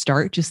her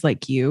start, just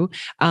like you.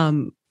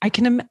 I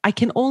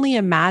can only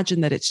imagine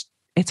that it's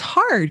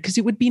hard because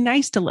it would be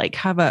nice to like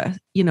have a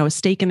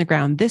stake in the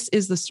ground. This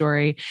is the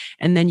story.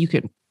 And then you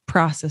could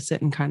process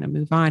it and kind of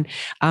move on.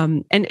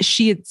 And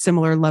she had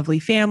similar lovely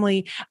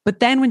family. But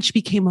then when she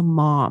became a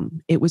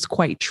mom, it was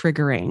quite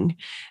triggering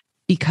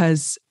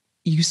because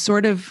you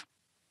sort of,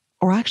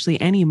 or actually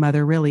any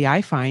mother really,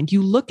 I find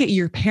you look at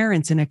your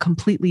parents in a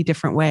completely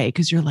different way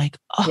because you're like,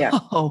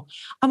 oh,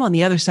 I'm on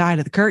the other side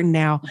of the curtain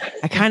now.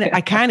 I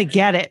kind of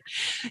get it.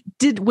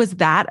 Was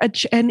that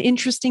an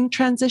interesting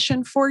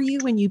transition for you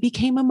when you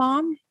became a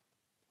mom?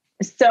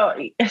 So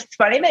it's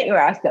funny that you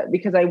asked that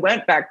because I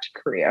went back to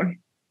Korea.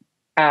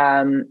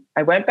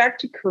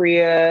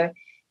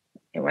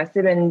 It must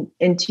have been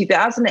in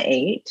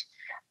 2008.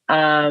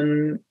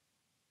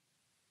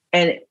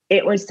 And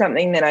it was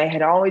something that I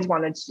had always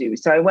wanted to do.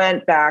 So I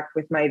went back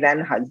with my then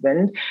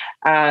husband.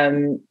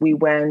 We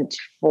went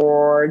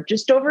for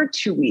just over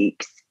 2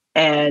 weeks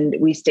and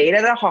we stayed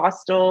at a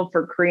hostel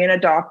for Korean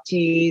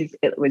adoptees.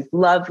 It was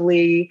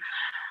lovely.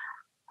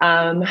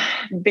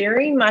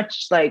 Very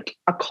much like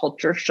a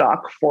culture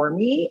shock for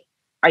me.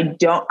 I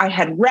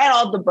had read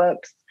all the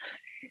books,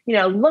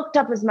 looked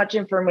up as much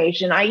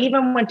information. I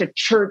even went to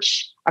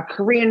church, a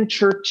Korean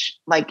church,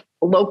 like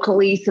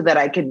locally, so that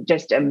I could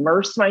just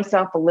immerse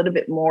myself a little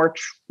bit more,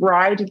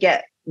 try to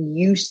get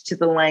used to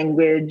the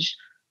language,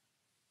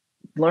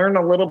 learn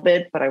a little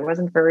bit, but I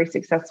wasn't very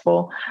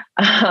successful.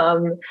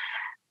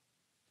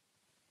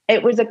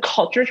 It was a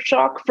culture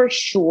shock for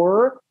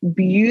sure.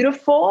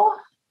 Beautiful.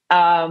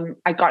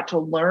 I got to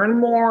learn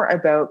more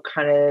about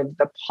kind of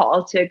the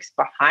politics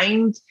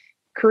behind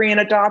Korean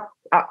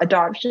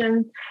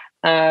adoption.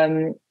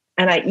 And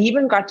I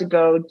even got to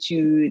go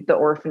to the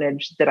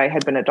orphanage that I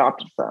had been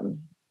adopted from.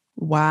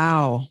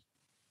 Wow.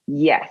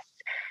 Yes.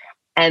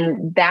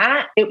 And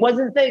that, it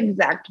wasn't the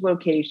exact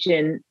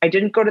location. I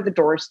didn't go to the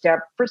doorstep.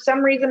 For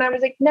some reason, I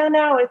was like,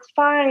 no, it's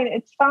fine.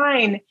 It's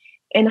fine.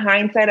 In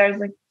hindsight, I was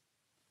like,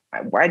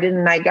 why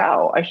didn't I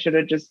go? I should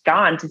have just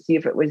gone to see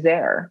if it was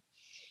there.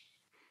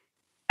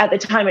 At the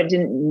time, it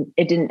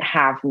didn't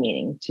have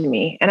meaning to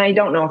me. And I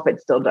don't know if it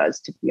still does,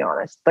 to be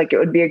honest. Like, it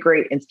would be a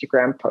great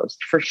Instagram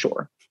post for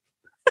sure.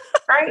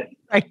 Right?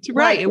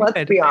 Right.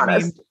 Let's be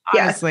honest.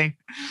 Honestly.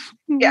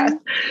 Yes.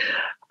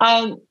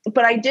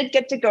 But I did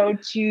get to go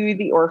to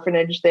the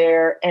orphanage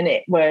there, and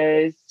it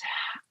was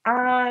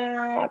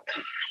kind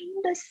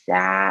of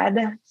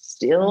sad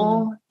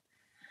still.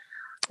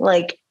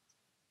 Like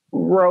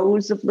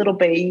rows of little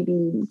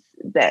babies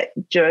that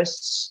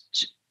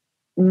just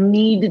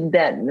needed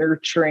that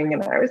nurturing.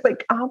 And I was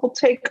like, I will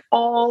take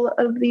all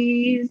of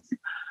these.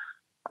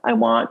 I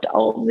want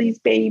all of these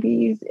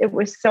babies. It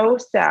was so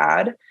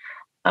sad.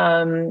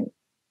 I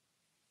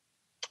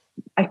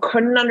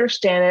couldn't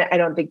understand it. I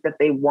don't think that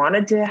they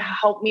wanted to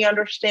help me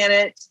understand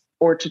it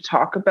or to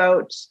talk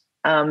about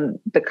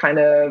the kind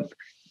of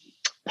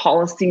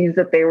policies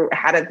that they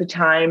had at the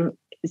time.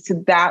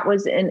 So that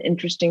was an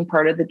interesting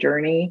part of the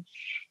journey.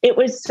 It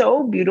was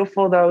so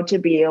beautiful, though, to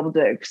be able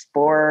to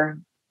explore,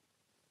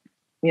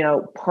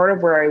 part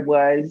of where I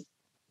was,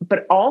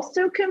 but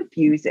also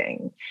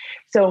confusing.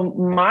 So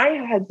my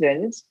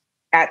husband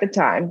at the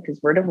time, because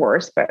we're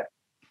divorced, but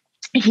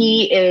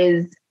he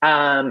is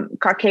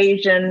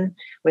Caucasian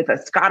with a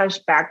Scottish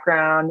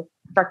background,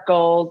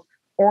 freckles,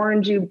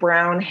 orangey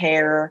brown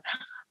hair.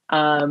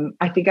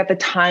 I think at the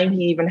time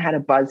he even had a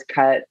buzz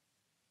cut.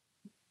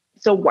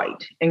 So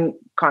white in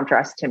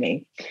contrast to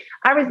me.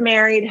 I was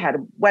married,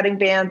 had wedding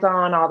bands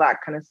on, all that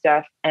kind of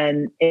stuff.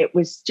 And it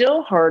was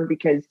still hard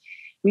because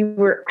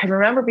I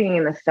remember being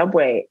in the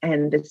subway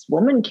and this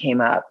woman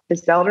came up,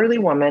 this elderly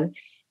woman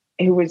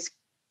who was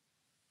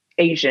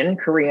Asian,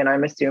 Korean,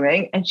 I'm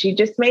assuming. And she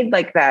just made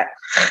like that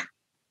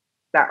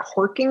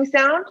horking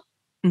sound.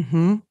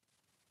 Mm-hmm.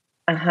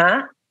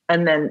 Uh-huh.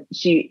 And then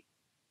she.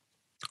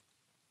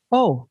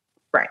 Oh.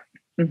 Right.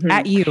 Mm-hmm.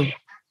 At you.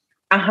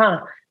 Uh-huh.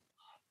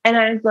 And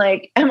I was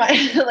like,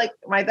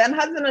 my then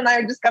husband and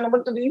I just kind of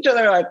looked at each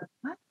other like,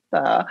 what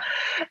the?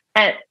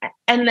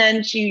 And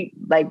then she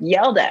like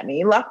yelled at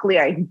me. Luckily,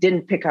 I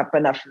didn't pick up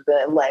enough of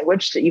the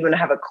language to even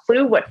have a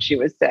clue what she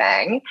was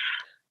saying.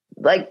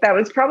 Like that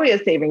was probably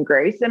a saving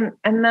grace. And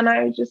then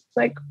I was just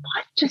like,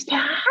 what just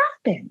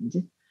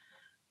happened?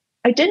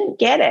 I didn't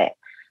get it.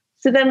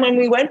 So then when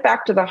we went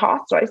back to the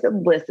hostel, I said,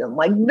 listen,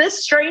 like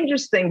this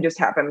strangest thing just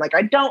happened. Like,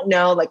 I don't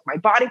know, like my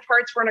body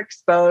parts weren't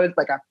exposed.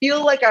 Like, I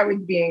feel like I was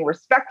being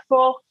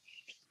respectful.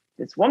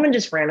 This woman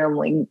just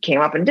randomly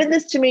came up and did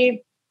this to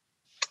me.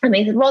 And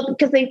they said, well,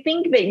 because they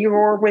think that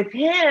you're with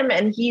him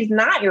and he's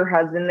not your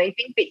husband. They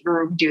think that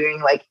you're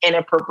doing like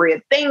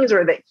inappropriate things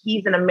or that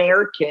he's an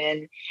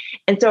American.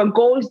 And so it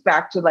goes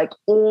back to like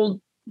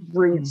old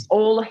roots,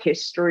 old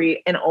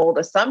history, and old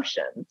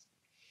assumptions.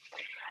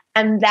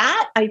 And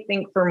that, I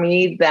think for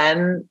me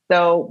then,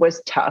 though,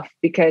 was tough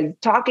because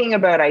talking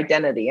about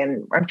identity,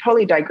 and I'm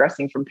totally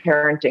digressing from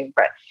parenting,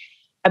 but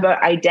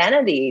about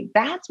identity,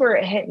 that's where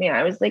it hit me.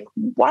 I was like,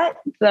 what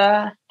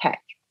the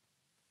heck?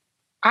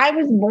 I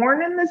was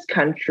born in this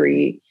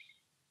country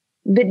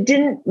that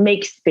didn't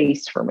make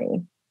space for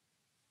me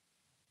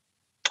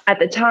at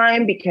the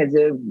time because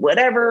of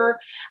whatever,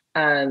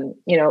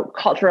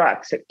 cultural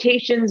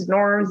expectations,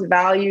 norms,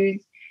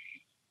 values.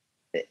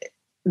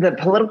 the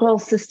political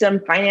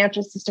system,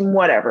 financial system,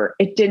 whatever,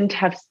 it didn't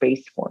have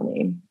space for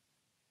me.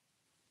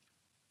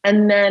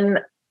 And then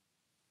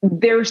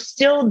there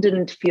still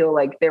didn't feel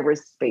like there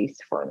was space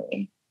for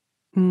me.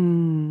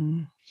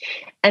 Mm.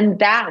 And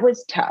that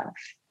was tough.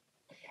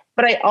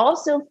 But I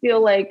also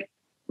feel like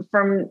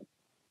from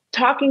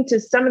talking to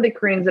some of the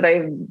Koreans that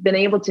I've been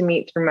able to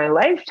meet through my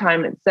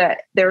lifetime, it's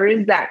that there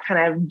is that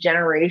kind of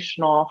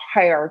generational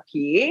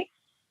hierarchy.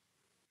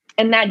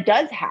 And that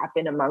does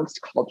happen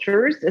amongst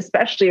cultures,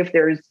 especially if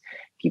there's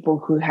people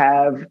who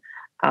have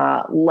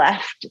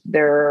left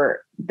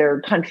their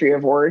country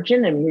of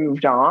origin and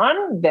moved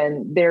on,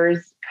 then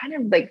there's kind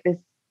of like this,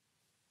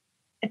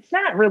 it's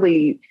not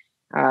really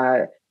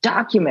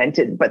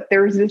documented, but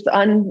there's this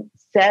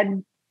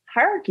unsaid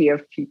hierarchy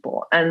of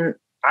people. And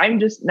I'm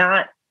just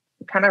not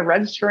kind of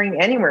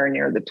registering anywhere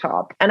near the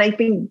top. And I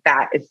think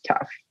that is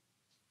tough.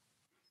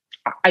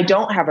 I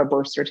don't have a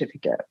birth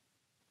certificate.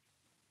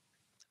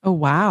 Oh,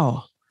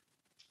 wow.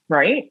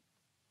 Right?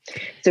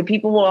 So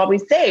people will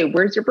always say,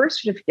 where's your birth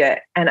certificate?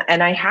 And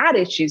I had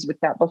issues with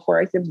that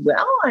before. I said,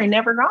 well, I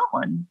never got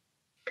one.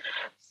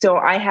 So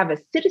I have a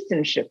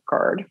citizenship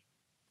card.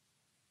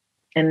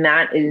 And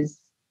that is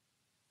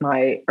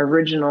my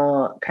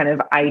original kind of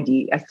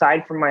ID.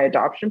 Aside from my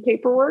adoption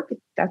paperwork,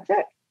 that's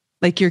it.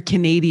 Like your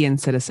Canadian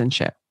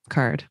citizenship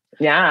card.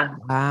 Yeah.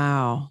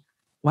 Wow.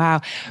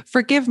 Wow.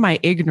 Forgive my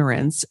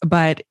ignorance,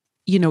 but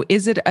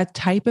is it a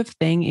type of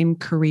thing in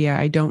Korea?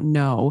 I don't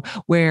know,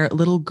 where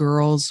little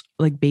girls,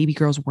 like baby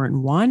girls,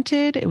 weren't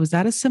wanted. Was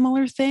that a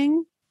similar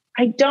thing?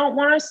 I don't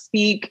want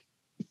to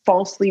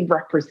falsely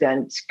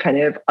represent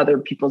kind of other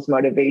people's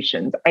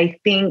motivations. I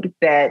think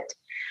that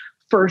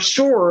for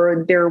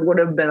sure there would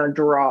have been a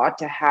draw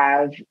to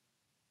have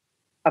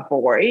a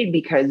boy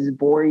because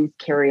boys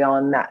carry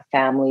on that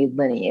family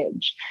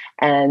lineage.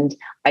 And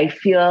I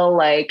feel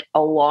like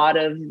a lot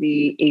of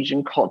the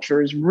Asian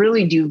cultures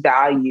really do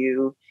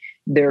value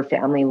their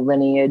family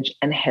lineage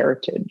and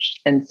heritage.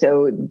 And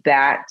so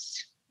that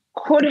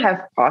could have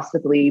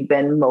possibly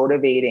been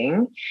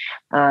motivating,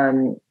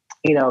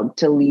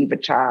 to leave a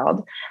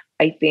child.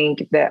 I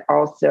think that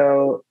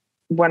also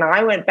when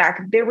I went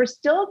back, there was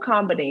still a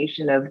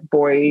combination of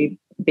boy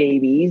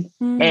babies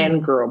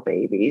and girl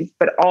babies,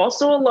 but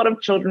also a lot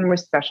of children with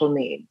special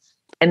needs.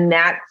 And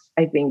that's,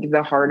 I think,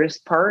 the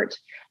hardest part.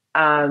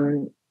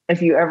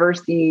 If you ever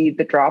see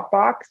The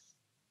Dropbox,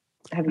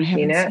 have you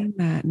seen it? Seen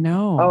that.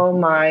 No. Oh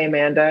my,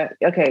 Amanda.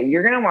 Okay.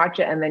 You're going to watch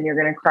it and then you're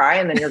going to cry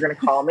and then you're going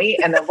to call me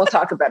and then we'll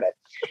talk about it.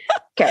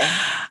 Okay.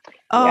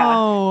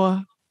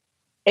 Oh,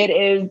 yeah. It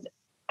is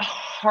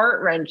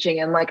heart-wrenching.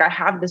 And like, I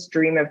have this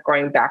dream of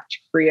going back to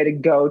Korea to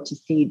go to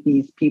see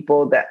these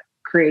people that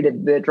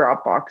created the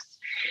Dropbox,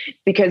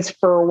 because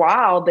for a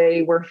while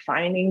they were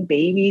finding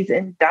babies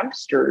in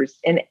dumpsters,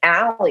 in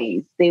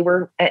alleys. They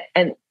were,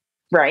 and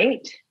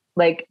right?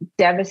 Like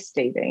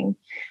devastating.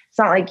 It's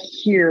not like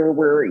here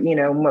where,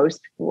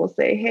 most people will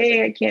say,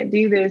 hey, I can't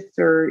do this,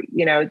 or,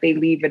 they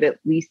leave it at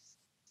least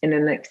in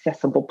an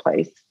accessible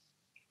place.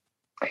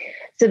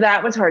 So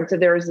that was hard. So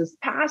there was this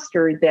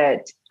pastor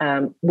that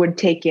would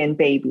take in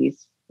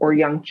babies or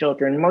young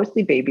children,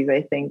 mostly babies,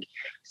 I think,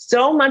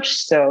 so much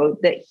so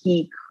that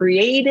he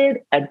created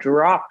a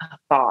drop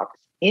box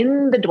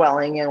in the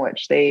dwelling in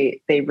which they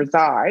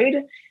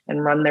reside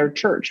and run their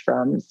church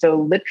from.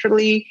 So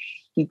literally,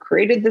 he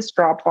created this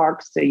drop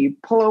box. So you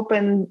pull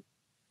open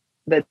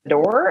the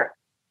door,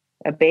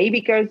 a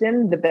baby goes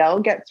in, the bell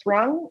gets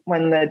rung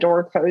when the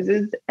door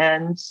closes,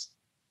 and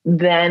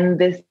then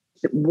this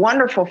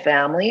wonderful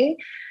family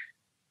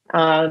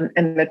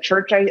and the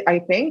church, I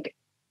think,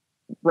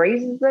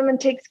 raises them and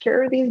takes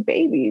care of these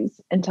babies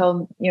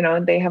until,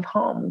 they have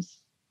homes.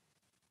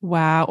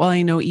 Wow. Well,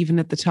 I know even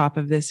at the top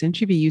of this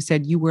interview, you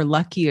said you were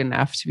lucky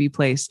enough to be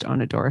placed on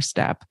a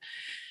doorstep,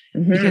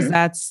 because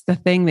that's the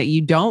thing that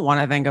you don't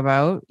want to think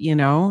about,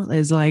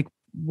 is like,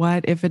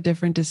 what if a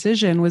different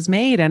decision was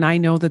made? And I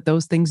know that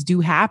those things do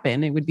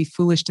happen. It would be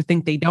foolish to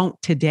think they don't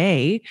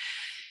today,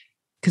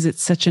 because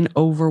it's such an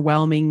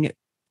overwhelming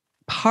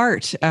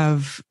part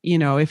of,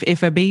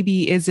 if a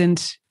baby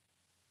isn't,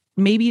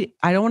 maybe,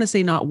 I don't want to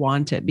say not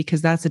wanted,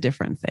 because that's a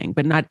different thing,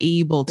 but not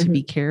able to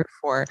be cared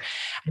for.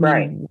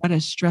 Right. What a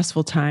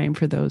stressful time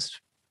for those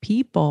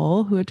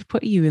people who had to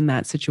put you in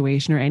that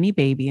situation, or any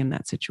baby in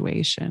that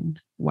situation.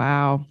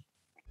 Wow.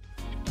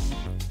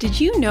 Did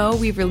you know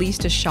we've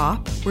released a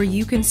shop where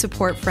you can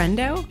support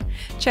Friendo?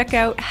 Check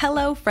out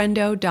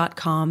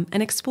hellofriendo.com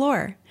and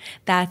explore.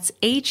 That's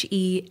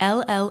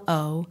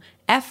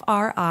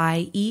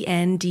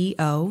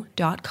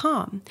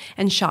HELLOFRIENDO.com,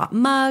 and shop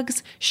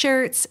mugs,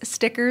 shirts,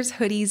 stickers,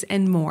 hoodies,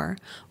 and more.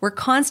 We're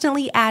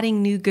constantly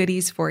adding new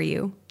goodies for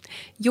you.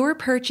 Your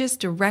purchase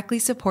directly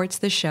supports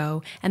the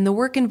show and the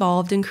work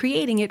involved in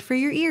creating it for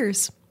your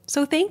ears.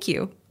 So thank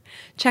you.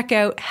 Check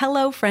out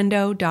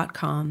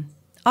hellofriendo.com.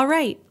 All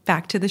right,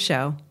 back to the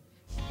show.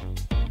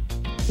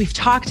 We've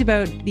talked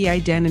about the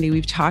identity.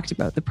 We've talked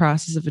about the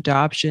process of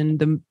adoption,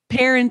 the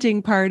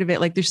parenting part of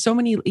it. Like, there's so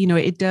many,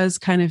 it does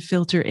kind of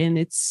filter in.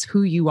 It's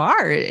who you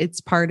are.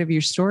 It's part of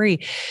your story.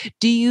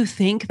 Do you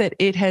think that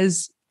it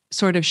has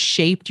sort of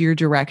shaped your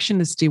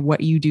direction as to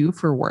what you do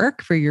for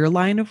work, for your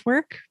line of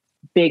work?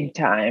 Big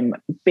time,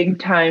 big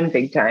time,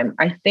 big time.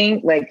 I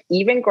think like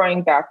even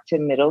going back to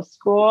middle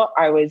school,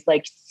 I was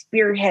like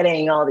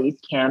spearheading all these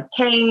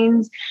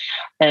campaigns.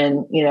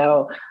 And,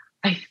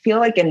 I feel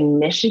like in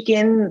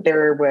Michigan,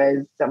 there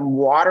was some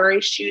water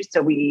issues.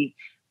 So we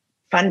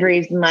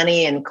fundraised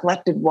money and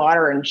collected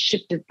water and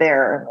shipped it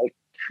there. Like,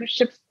 who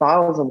ships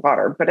bottles of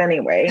water? But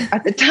anyway,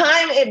 at the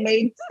time it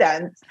made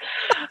sense.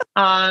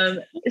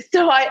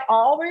 So I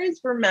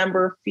always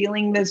remember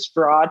feeling this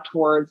draw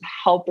towards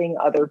helping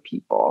other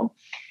people.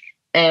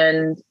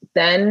 And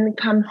then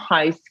come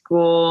high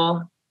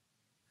school,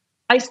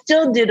 I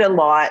still did a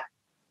lot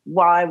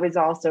while I was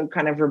also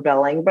kind of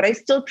rebelling, but I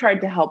still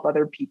tried to help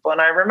other people. And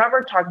I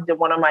remember talking to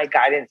one of my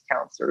guidance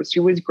counselors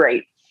who was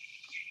great.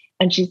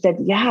 And she said,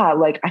 yeah,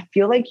 like, I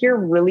feel like you're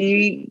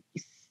really,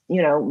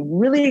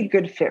 really a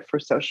good fit for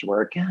social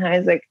work. And I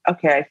was like,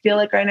 okay, I feel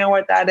like I know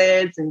what that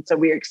is. And so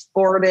we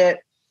explored it.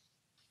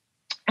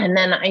 And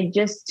then I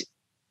just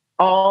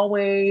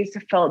always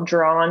felt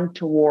drawn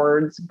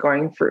towards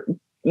going for,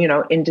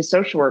 into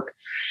social work.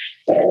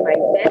 And my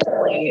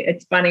family,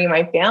 it's funny,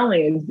 my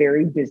family is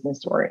very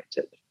business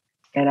oriented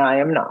and I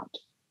am not.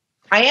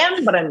 I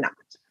am, but I'm not.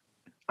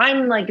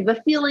 I'm like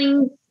the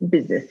feelings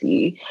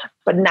businessy,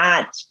 but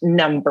not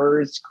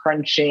numbers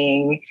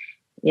crunching.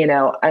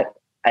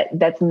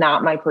 That's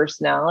not my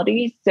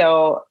personality.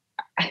 So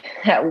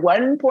at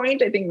one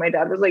point, I think my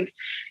dad was like,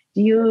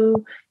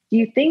 do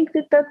you think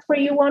that that's what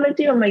you want to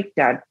do? I'm like,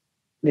 Dad,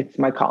 it's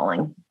my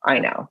calling. I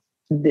know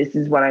this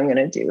is what I'm going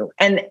to do.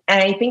 And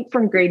I think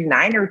from grade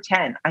 9 or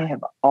 10, I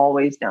have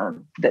always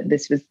known that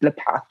this was the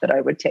path that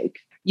I would take.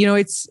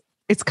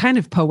 It's kind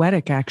of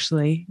poetic,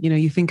 actually.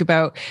 You think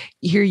about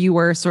here you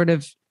were sort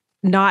of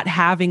not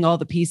having all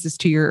the pieces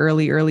to your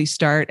early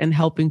start and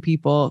helping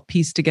people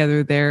piece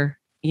together their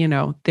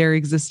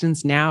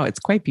existence now. It's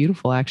quite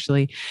beautiful,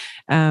 actually.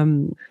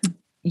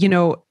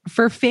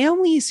 For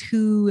families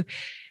who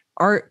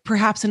are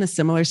perhaps in a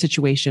similar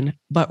situation,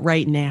 but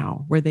right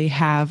now where they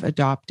have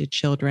adopted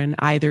children,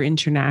 either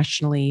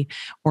internationally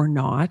or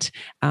not,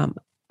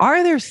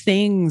 are there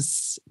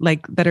things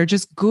like that are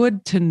just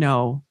good to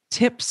know,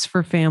 tips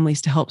for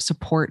families to help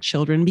support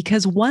children?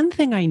 Because one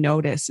thing I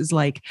notice is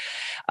like,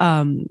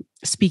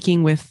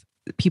 speaking with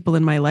people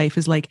in my life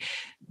is like,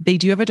 they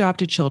do have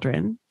adopted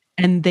children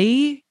and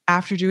they,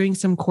 after doing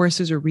some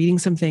courses or reading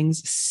some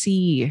things,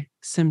 see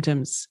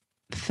symptoms,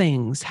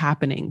 things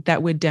happening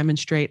that would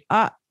demonstrate,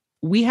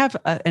 we have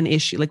an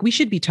issue. Like, we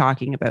should be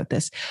talking about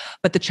this,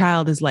 but the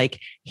child is like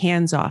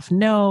hands off.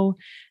 No.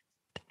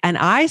 And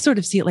I sort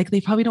of see it like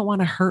they probably don't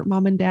want to hurt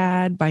mom and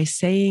dad by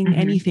saying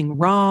anything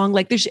wrong.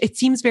 Like it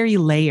seems very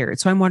layered.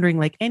 So I'm wondering,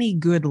 like, any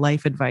good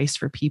life advice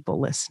for people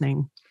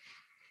listening?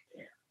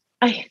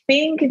 I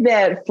think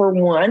that for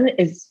one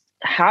is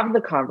have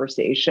the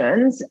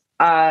conversations.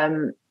 I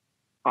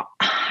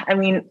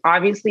mean,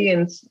 obviously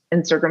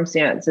in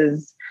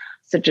circumstances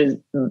such as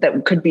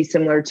that could be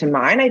similar to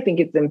mine, I think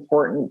it's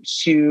important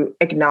to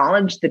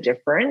acknowledge the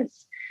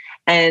difference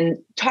and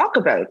talk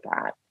about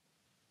that.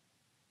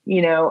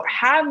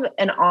 Have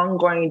an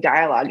ongoing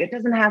dialogue. It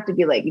doesn't have to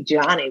be like,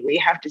 Johnny, we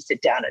have to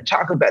sit down and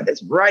talk about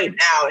this right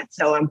now. It's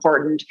so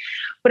important.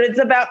 But it's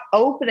about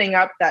opening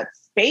up that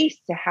space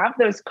to have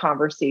those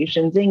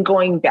conversations and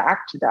going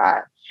back to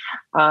that.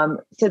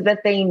 So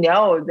that they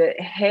know that,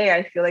 hey,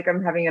 I feel like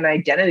I'm having an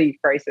identity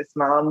crisis,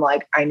 Mom.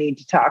 Like, I need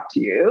to talk to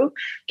you.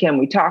 Can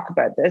we talk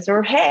about this?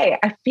 Or, hey,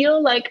 I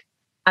feel like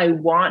I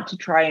want to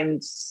try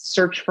and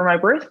search for my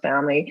birth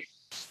family.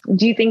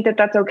 Do you think that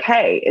that's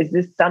okay? Is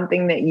this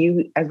something that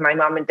you, as my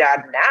mom and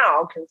dad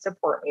now, can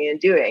support me in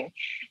doing?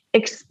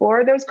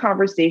 Explore those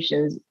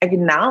conversations,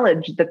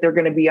 acknowledge that they're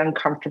going to be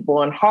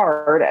uncomfortable and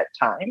hard at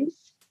times,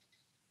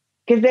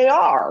 because they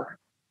are.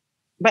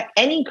 But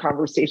any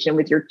conversation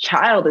with your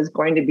child is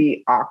going to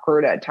be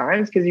awkward at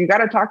times because you got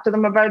to talk to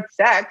them about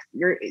sex.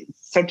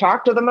 So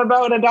talk to them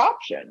about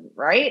adoption,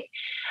 right?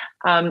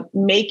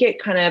 Make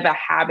it kind of a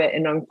habit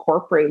and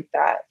incorporate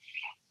that,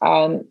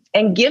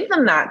 and give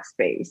them that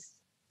space.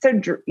 So,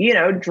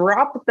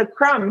 drop the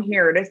crumb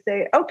here to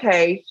say,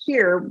 okay,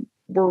 here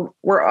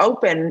we're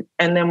open,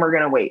 and then we're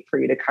going to wait for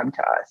you to come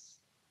to us.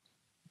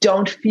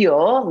 Don't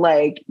feel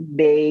like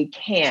they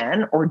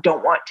can or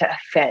don't want to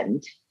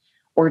offend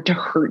or to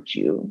hurt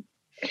you.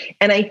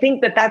 And I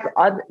think that that's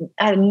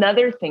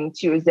another thing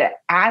too, is that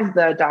as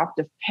the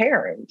adoptive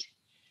parent,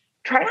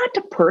 try not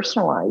to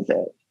personalize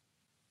it.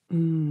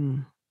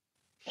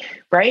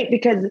 Right?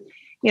 Because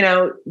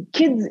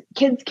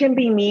kids can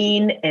be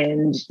mean,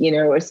 and,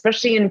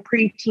 especially in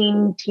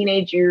preteen,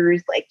 teenage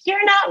years, like,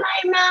 you're not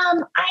my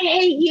mom, I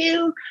hate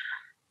you.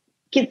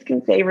 Kids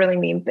can say really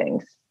mean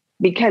things,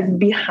 because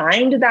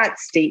behind that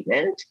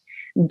statement,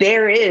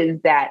 there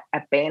is that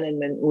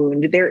abandonment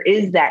wound. There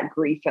is that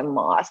grief and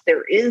loss.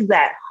 There is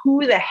that,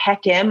 who the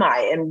heck am I?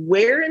 And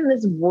where in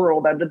this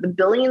world, out of the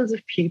billions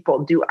of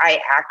people, do I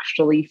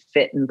actually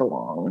fit and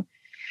belong?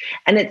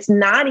 And it's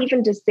not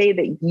even to say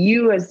that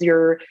you as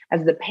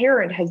the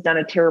parent has done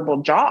a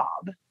terrible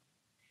job.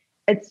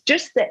 it's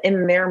just that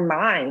in their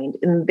mind,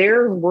 in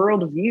their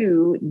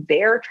worldview,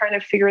 they're trying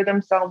to figure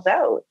themselves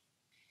out.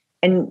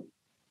 And,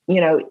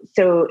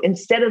 so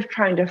instead of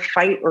trying to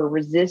fight or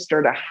resist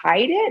or to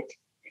hide it,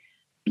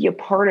 be a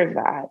part of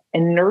that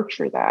and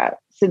nurture that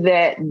so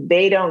that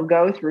they don't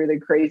go through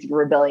the crazy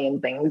rebellion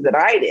things that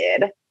I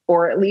did,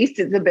 or at least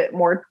it's a bit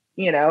more,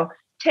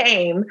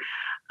 tame.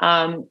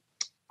 And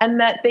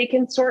that they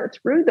can sort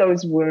through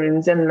those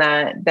wounds and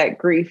that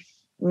grief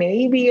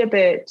maybe a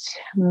bit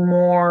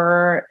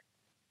more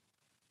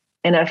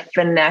in a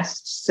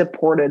finessed,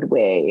 supported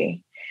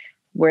way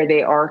where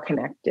they are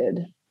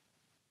connected.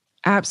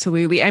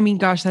 Absolutely. I mean,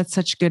 gosh, that's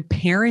such good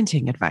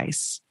parenting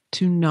advice,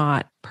 to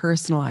not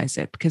personalize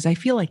it, because I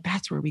feel like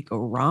that's where we go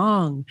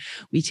wrong.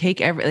 We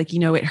take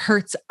it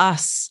hurts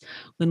us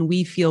when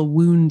we feel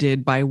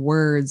wounded by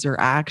words or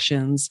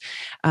actions.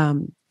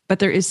 But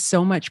there is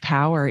so much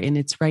power in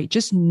it's right.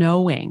 Just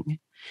knowing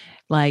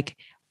that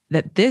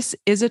this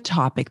is a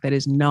topic that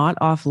is not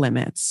off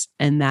limits,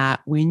 and that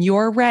when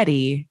you're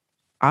ready,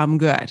 I'm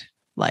good.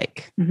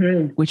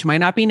 Which might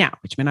not be now,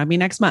 which might not be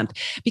next month,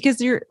 because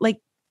you're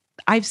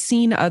I've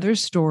seen other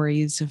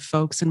stories of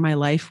folks in my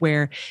life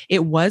where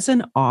it was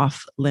an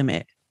off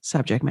limit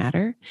subject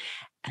matter,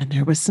 and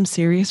there was some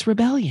serious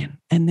rebellion,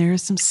 and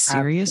there's some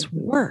serious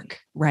work,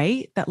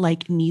 right? That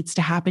needs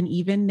to happen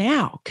even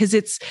now. Cause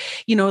it's,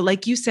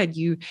 like you said,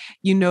 you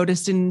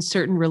noticed in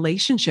certain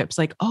relationships,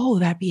 oh,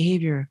 that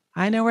behavior,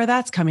 I know where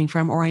that's coming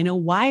from, or I know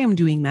why I'm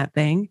doing that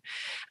thing.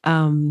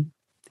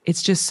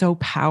 It's just so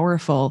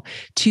powerful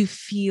to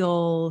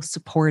feel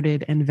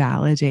supported and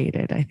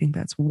validated. I think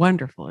that's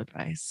wonderful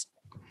advice.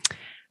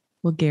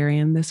 Well,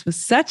 Garion, this was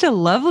such a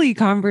lovely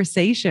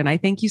conversation. I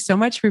thank you so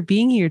much for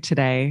being here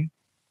today.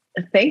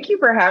 Thank you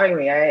for having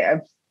me.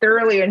 I've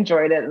thoroughly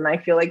enjoyed it, and I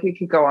feel like we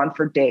could go on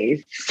for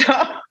days. So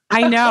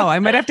I know. I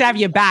might have to have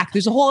you back.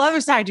 There's a whole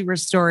other side to your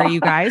story, you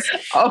guys.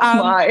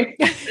 My.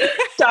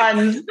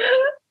 Done.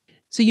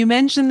 So you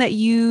mentioned that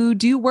you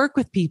do work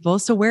with people.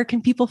 So where can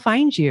people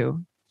find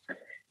you?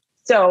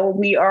 So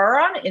we are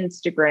on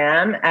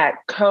Instagram at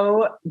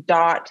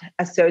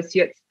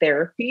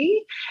co.associatestherapy.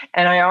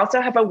 And I also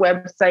have a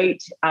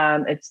website.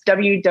 It's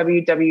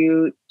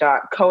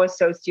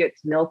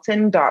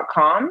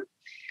www.coassociatesmilton.com.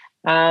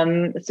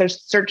 So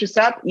search us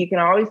up. You can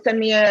always send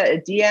me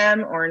a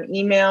DM or an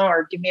email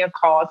or give me a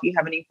call if you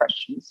have any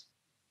questions.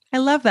 I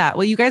love that.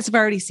 Well, you guys have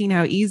already seen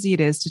how easy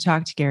it is to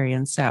talk to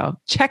Garion, so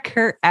check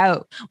her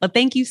out. Well,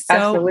 thank you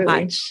so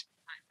much.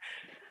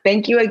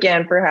 Thank you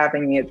again for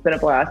having me. It's been a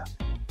blast.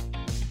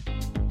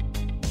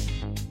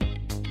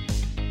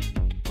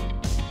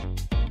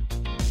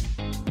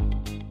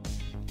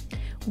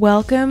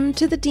 Welcome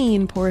to the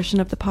Dean portion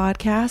of the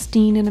podcast.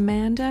 Dean and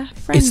Amanda,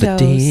 friendos. It's the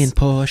Dean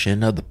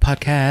portion of the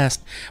podcast.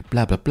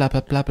 Blah, blah, blah, blah,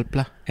 blah, blah,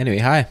 blah. Anyway,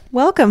 hi.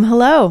 Welcome.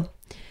 Hello.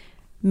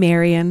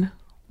 Marion,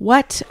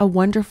 what a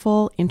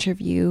wonderful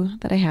interview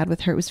that I had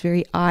with her. It was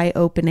very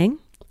eye-opening.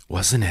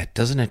 Wasn't it?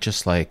 Doesn't it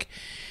just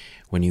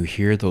when you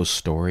hear those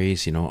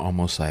stories,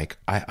 almost I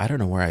don't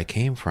know where I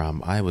came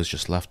from. I was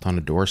just left on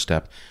a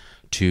doorstep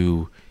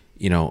to,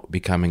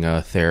 becoming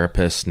a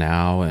therapist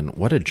now. And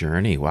what a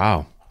journey.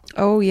 Wow.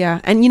 Oh,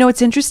 yeah. And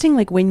it's interesting,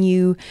 when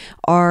you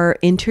are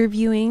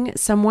interviewing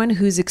someone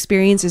whose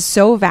experience is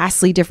so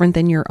vastly different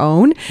than your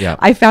own, yeah.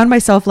 I found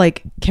myself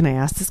can I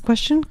ask this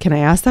question? Can I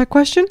ask that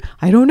question?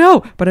 I don't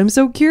know, but I'm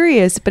so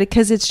curious. But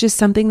because it's just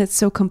something that's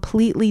so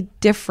completely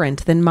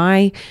different than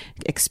my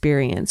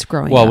experience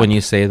growing up. Well, when you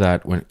say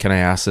that, can I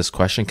ask this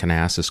question? Can I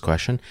ask this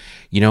question?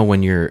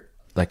 When you're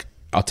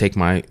I'll take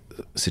my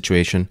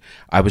situation.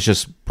 I was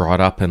just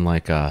brought up in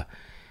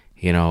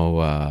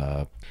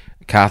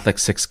Catholic,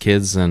 6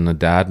 kids and a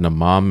dad and a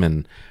mom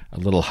and a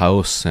little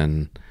house,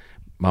 and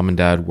mom and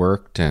dad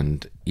worked,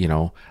 and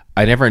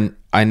I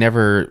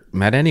never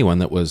met anyone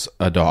that was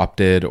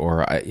adopted,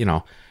 or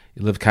you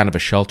live kind of a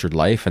sheltered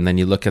life, and then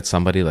you look at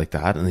somebody like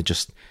that and they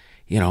just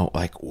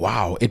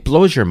wow, it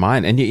blows your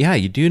mind. And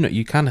you do know,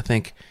 you kind of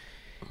think,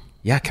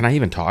 yeah, can I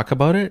even talk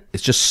about it?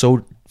 It's just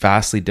so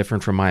vastly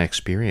different from my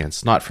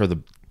experience, not for the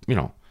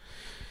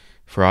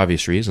for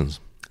obvious reasons.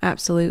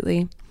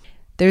 Absolutely.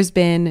 There's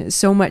been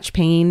so much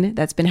pain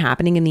that's been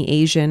happening in the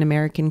Asian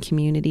American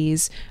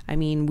communities. I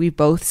mean, we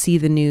both see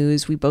the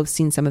news. We've both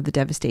seen some of the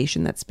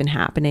devastation that's been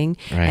happening,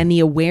 right, and the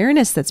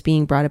awareness that's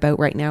being brought about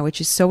right now, which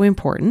is so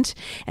important.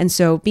 And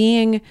so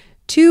being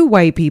 2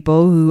 white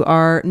people who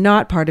are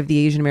not part of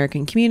the Asian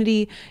American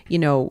community,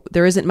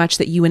 there isn't much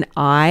that you and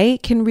I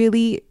can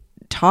really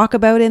talk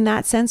about in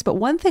that sense. But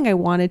one thing I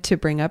wanted to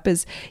bring up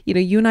is,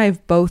 you and I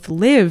have both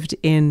lived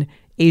in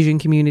Asian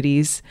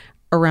communities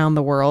around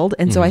the world.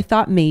 And so I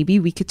thought maybe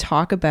we could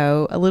talk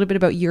about a little bit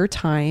about your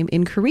time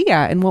in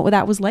Korea and what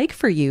that was like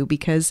for you,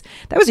 because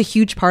that was a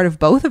huge part of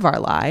both of our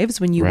lives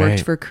when you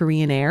worked for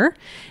Korean Air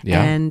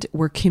and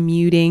were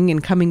commuting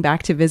and coming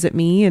back to visit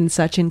me and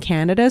such in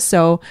Canada.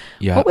 So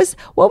what was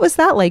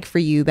that like for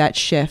you, that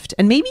shift?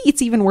 And maybe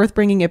it's even worth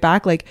bringing it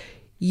back.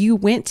 You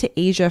went to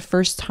Asia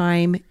first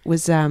time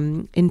was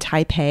in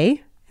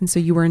Taipei. And so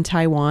you were in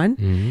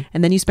Taiwan,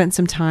 and then you spent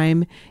some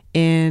time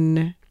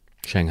in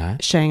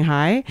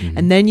Shanghai,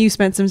 and then you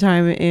spent some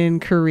time in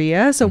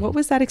Korea. So what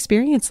was that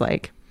experience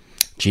like?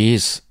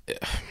 Geez,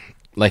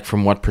 like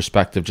from what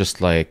perspective?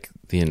 Just like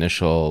the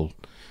initial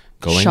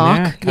going Shock,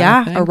 there kind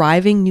yeah, of thing?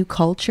 arriving, new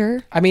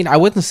culture. I mean, I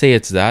wouldn't say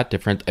it's that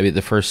different. I mean,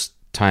 the first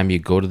time you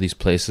go to these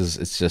places,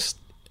 it's just,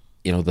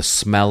 you know, the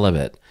smell of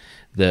it,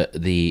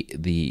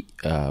 the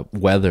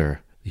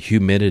weather, the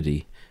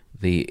humidity,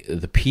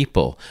 the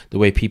people, the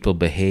way people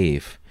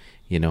behave,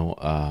 you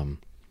know,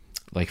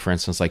 like for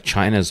instance, like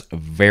China's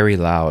very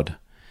loud,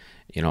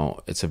 you know,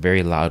 it's a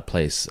very loud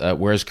place.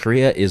 Whereas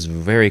Korea is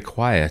very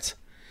quiet,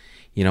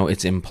 you know,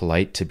 it's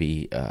impolite to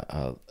be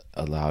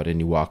loud. And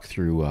you walk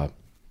through a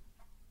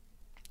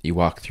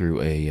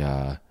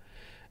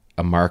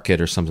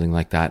market or something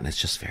like that, and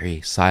it's just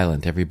very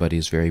silent.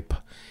 Everybody's very,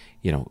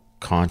 you know,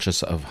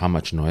 conscious of how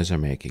much noise they're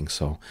making.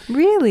 So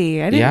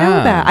Really? I didn't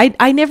know that.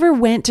 I never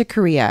went to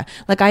Korea.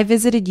 Like I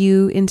visited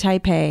you in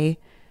Taipei.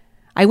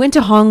 I went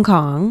to Hong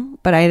Kong,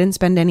 but I didn't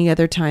spend any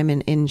other time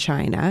in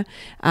China.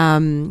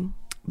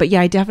 But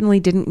yeah, I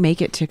definitely didn't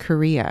make it to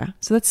Korea.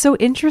 So that's so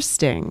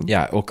interesting.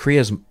 yeah, well,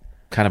 Korea's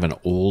kind of an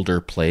older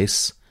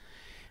place.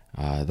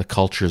 The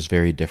culture is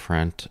very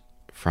different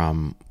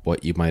from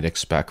what you might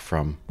expect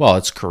from, well,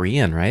 it's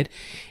Korean, right?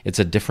 It's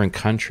a different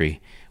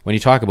country. When you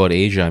talk about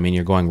Asia, I mean,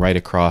 you're going right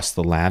across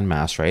the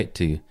landmass, right,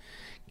 to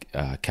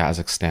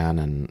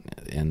Kazakhstan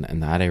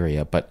and that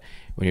area. But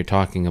when you're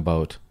talking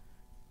about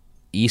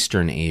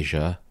Eastern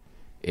Asia,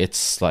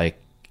 it's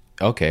like,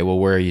 okay, well,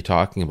 where are you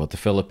talking about? The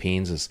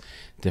Philippines is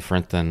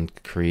different than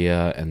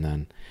Korea, and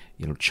then,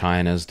 you know,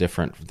 China's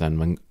different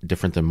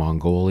than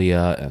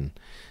Mongolia. And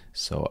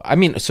so, I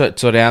mean, so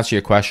to answer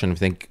your question, I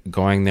think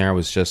going there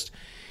was just,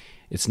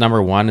 it's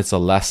number one, it's a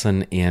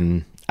lesson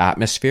in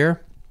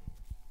atmosphere.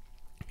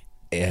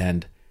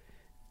 And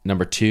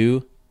number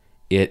two,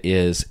 it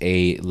is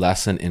a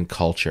lesson in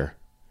culture.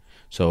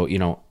 So, you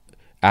know,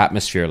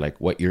 atmosphere, like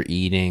what you're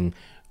eating,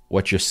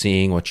 what you're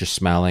seeing, what you're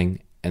smelling,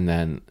 and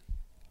then,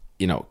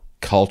 you know,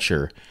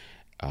 culture,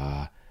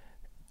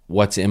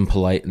 what's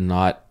impolite and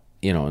not,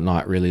 you know,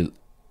 not really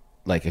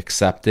like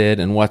accepted,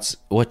 and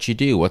what you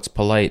do, what's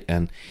polite.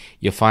 And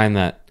you find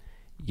that,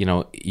 you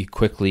know, you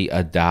quickly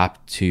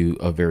adapt to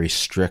a very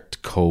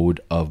strict code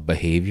of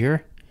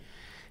behavior.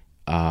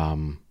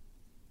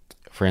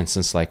 For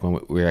instance, like when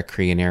we were at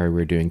Korean Air, we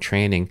were doing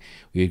training,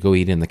 we would go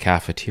eat in the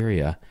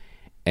cafeteria,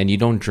 and you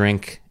don't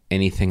drink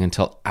anything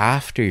until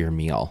after your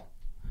meal.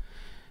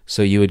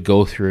 So you would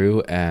go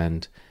through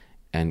and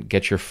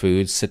get your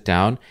food, sit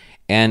down.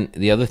 And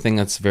the other thing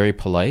that's very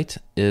polite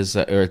is,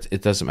 or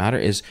it doesn't matter,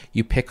 is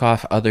you pick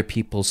off other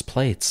people's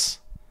plates.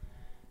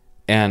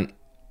 And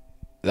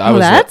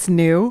that's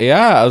new.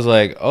 Yeah, I was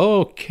like,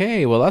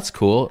 okay, well, that's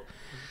cool.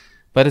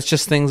 But it's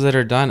just things that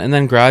are done. And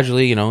then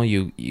gradually, you know,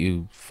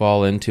 you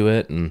fall into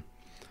it. And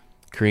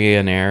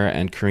Korean Air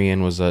and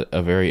Korean was a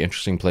very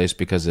interesting place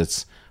because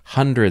it's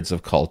hundreds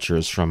of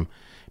cultures, from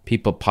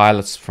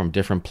pilots from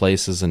different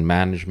places and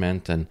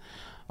management and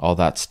all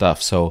that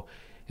stuff. So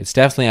it's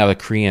definitely have a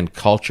Korean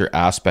culture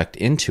aspect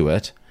into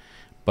it,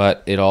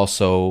 but it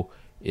also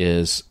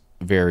is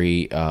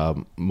very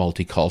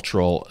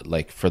multicultural,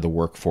 like for the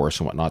workforce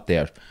and whatnot. They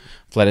have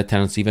flight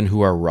attendants even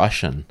who are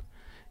Russian,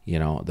 you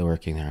know, they're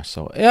working there.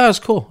 So yeah, it was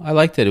cool. I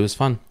liked it. It was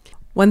fun.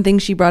 One thing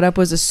she brought up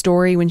was a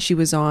story when she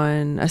was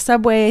on a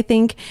subway, I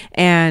think,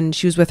 and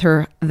she was with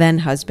her then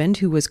husband,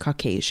 who was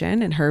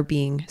Caucasian, and her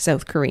being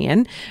South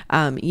Korean.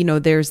 You know,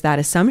 there's that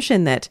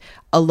assumption that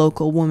a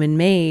local woman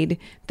made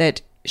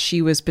that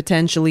she was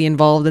potentially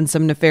involved in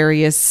some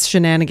nefarious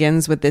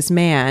shenanigans with this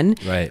man,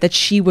 right, that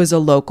she was a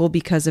local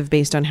because of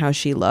based on how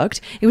she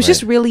looked. It was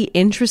just really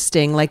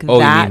interesting, like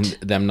that. You mean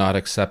them not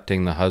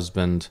accepting the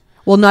husband?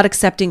 Well, not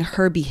accepting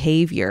her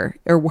behavior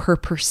or her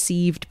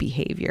perceived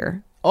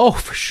behavior. Oh,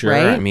 for sure.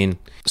 Right? I mean,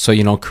 so,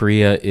 you know,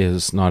 Korea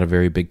is not a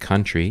very big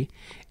country,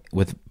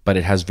 but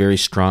it has very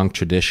strong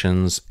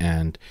traditions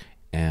and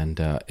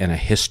a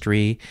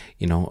history.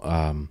 You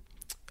know,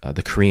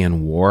 the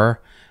Korean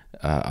War.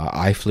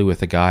 I flew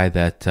with a guy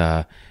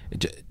that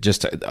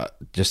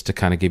just to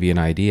kind of give you an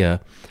idea.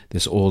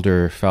 This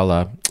older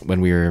fella,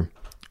 when we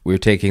were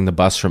taking the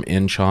bus from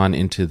Incheon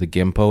into the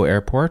Gimpo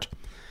airport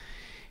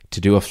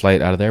to do a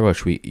flight out of there,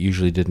 which we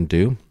usually didn't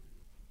do.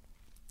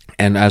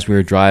 And as we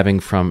were driving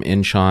from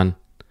Incheon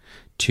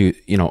to,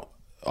 you know,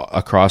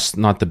 across,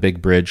 not the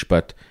big bridge,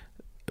 but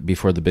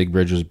before the big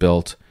bridge was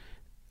built,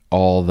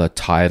 all the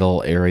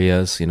tidal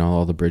areas, you know,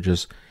 all the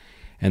bridges,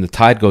 and the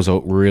tide goes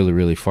out really,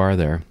 really far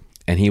there.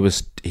 And he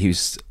was, you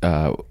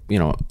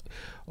know,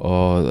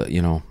 oh,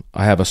 you know,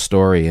 I have a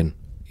story, and,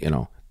 you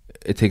know,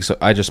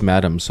 I just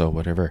met him, so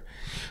whatever.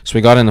 So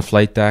we got in the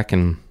flight deck,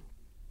 and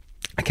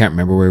I can't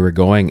remember where we were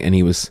going, and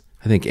he was,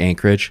 I think,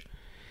 Anchorage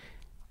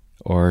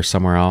or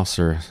somewhere else,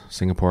 or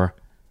Singapore.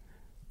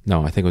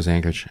 No, I think it was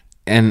Anchorage.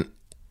 And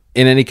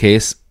in any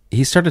case,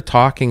 he started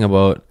talking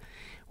about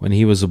when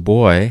he was a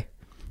boy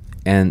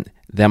and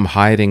them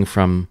hiding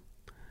from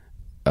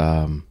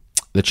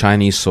the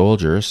Chinese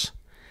soldiers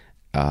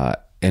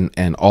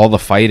and all the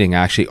fighting,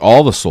 actually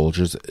all the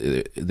soldiers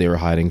they were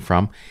hiding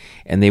from,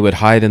 and they would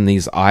hide in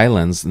these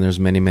islands, and there's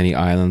many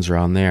islands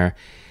around there,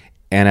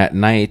 and at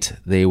night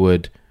they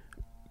would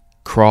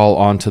crawl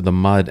onto the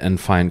mud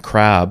and find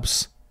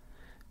crabs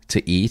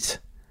to eat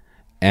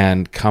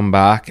and come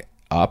back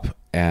up,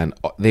 and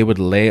they would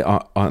lay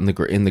in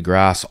the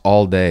grass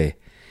all day,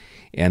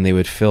 and they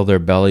would fill their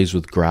bellies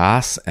with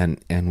grass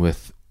and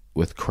with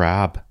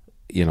crab,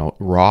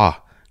 raw,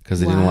 because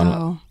they didn't want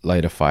to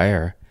light a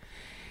fire.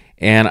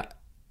 And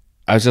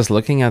I was just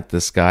looking at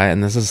this guy,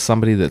 and this is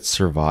somebody that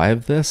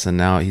survived this, and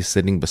now he's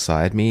sitting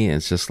beside me, and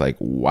it's just like,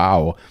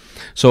 wow.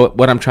 So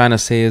what I'm trying to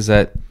say is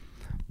that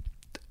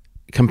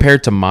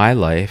compared to my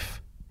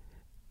life,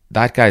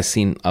 that guy's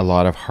seen a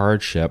lot of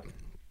hardship.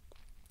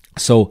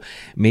 So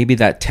maybe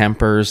that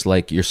tempers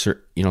like your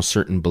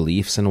certain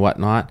beliefs and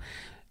whatnot.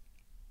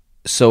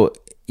 So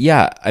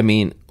yeah, I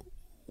mean,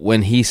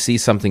 when he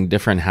sees something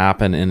different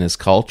happen in his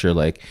culture,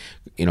 like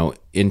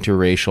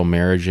interracial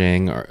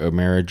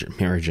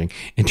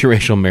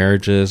interracial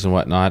marriages and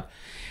whatnot,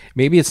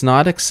 maybe it's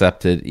not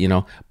accepted,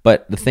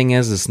 But the thing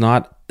is, it's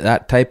not,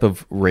 that type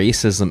of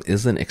racism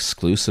isn't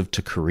exclusive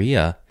to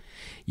Korea.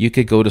 You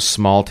could go to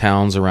small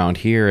towns around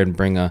here and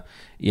bring a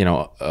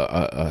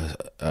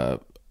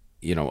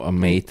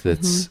mate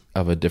that's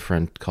of a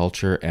different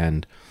culture,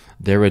 and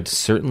there would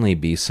certainly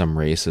be some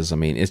racism. I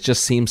mean, it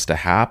just seems to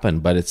happen,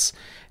 but it's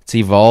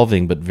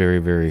evolving, but very,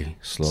 very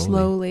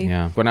slowly.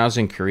 Yeah. When I was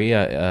in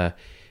Korea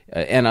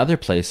and other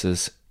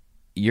places,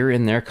 you're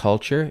in their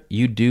culture.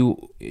 You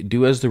do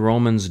as the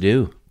Romans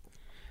do.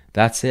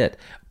 That's it.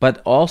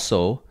 But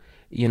also,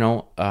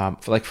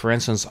 like for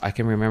instance, I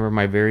can remember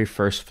my very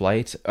first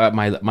flight,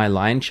 my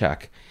line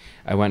check.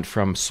 I went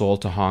from Seoul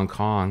to Hong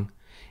Kong,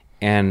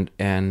 and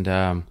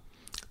the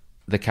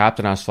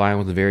captain I was flying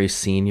with, a very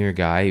senior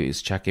guy, he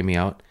was checking me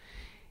out,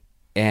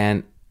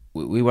 and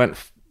we went.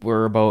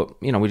 We're about,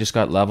 we just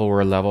got level.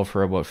 We're level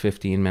for about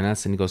 15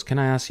 minutes, and he goes, "Can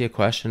I ask you a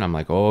question?" I'm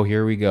like, "Oh,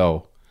 here we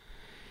go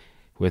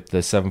with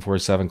the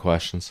 747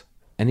 questions."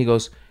 And he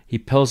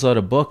pulls out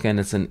a book,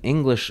 and it's in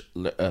English.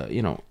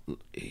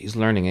 He's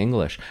learning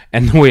English,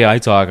 and the way I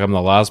talk, I'm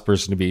the last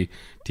person to be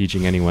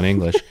teaching anyone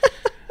English.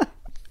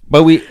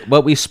 But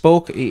we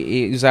spoke.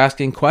 He was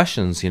asking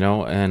questions,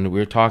 and we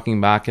were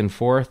talking back and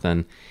forth,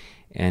 and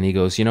he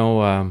goes,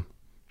 because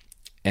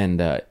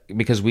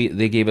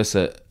they gave us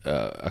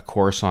a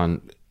course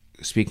on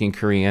speaking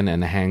Korean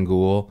and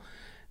Hangul,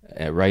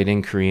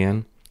 writing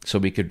Korean, so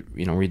we could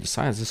read the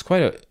signs. It's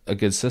quite a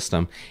good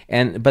system,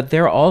 but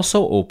they're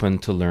also open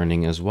to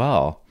learning as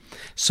well.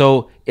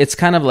 So it's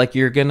kind of like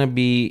you're gonna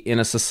be in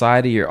a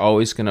society. You're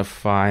always gonna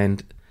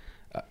find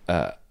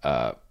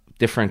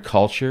different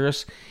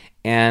cultures,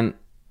 and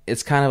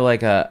it's kind of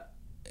like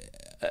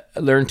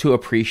learn to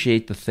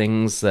appreciate the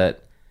things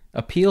that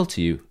appeal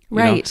to you.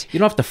 Right. You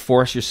don't have to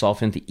force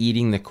yourself into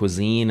eating the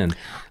cuisine and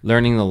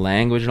learning the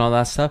language and all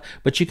that stuff,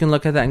 but you can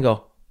look at that and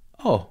go,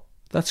 "Oh,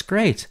 that's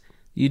great.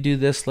 You do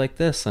this like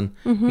this." And,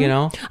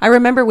 I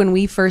remember when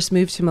we first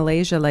moved to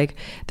Malaysia, like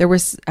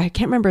I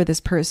can't remember this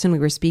person we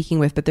were speaking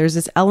with, but there's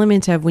this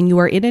element of when you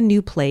are in a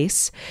new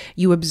place,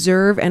 you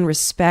observe and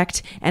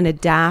respect and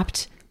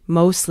adapt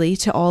mostly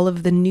to all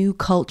of the new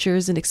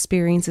cultures and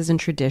experiences and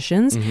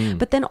traditions,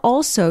 but then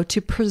also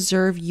to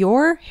preserve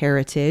your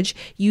heritage,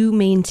 you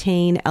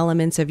maintain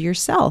elements of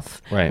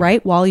yourself,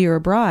 right? While you're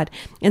abroad.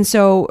 And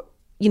so,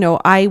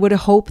 I would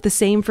hope the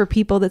same for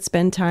people that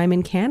spend time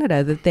in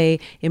Canada, that they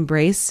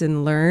embrace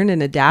and learn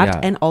and adapt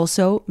and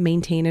also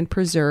maintain and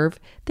preserve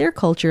their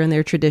culture and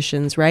their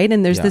traditions, right?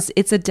 And there's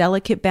it's a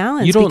delicate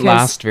balance. You don't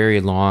last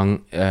very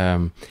long.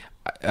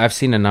 I've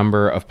seen a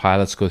number of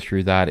pilots go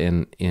through that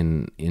in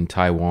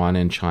Taiwan,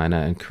 in China,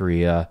 and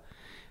Korea,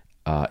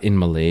 in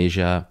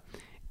Malaysia,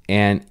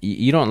 and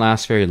you don't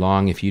last very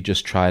long if you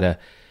just try to,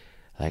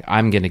 like,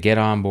 I'm going to get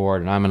on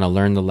board and I'm going to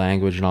learn the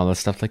language and all this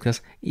stuff like this.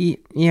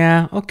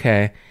 Yeah,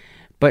 okay,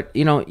 but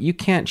you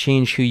can't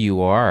change who you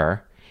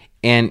are,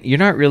 and you're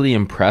not really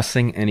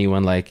impressing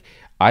anyone. Like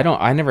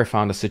I never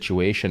found a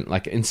situation,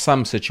 like in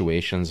some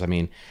situations. I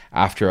mean,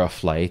 after a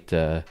flight.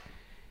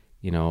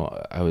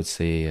 I would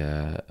say,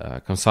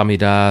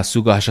 "Kamsahamnida,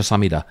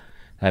 sugoha셨습니다."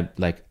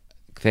 Like,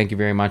 thank you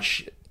very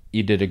much.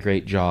 You did a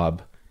great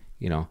job,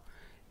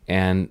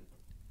 and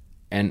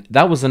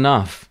that was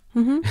enough.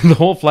 The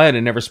whole flight, I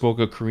never spoke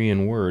a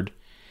Korean word,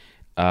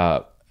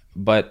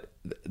 but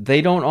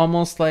they don't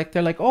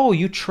they're like, "Oh,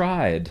 you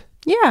tried."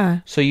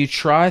 Yeah. So you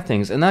try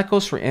things, and that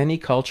goes for any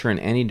culture in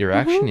any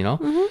direction.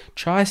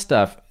 Try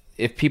stuff.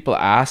 If people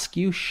ask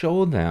you,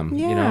 show them.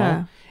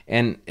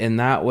 And in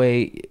that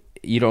way,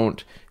 you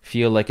don't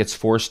feel like it's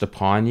forced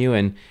upon you,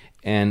 and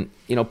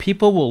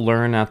people will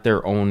learn at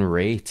their own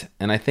rate.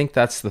 And I think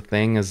that's the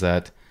thing, is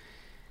that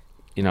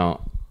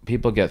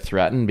people get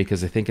threatened because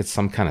they think it's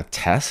some kind of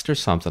test or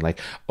something, like,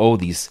 oh,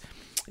 these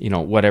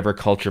whatever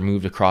culture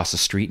moved across the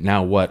street.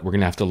 Now what? We're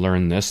going to have to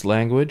learn this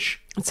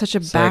language. It's such a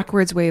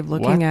backwards way of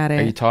looking at it.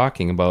 What are you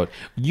talking about?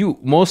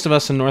 Most of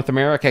us in North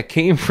America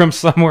came from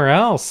somewhere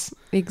else.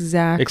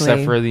 Exactly.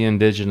 Except for the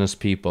indigenous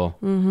people.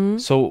 Mm-hmm.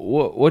 So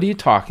what are you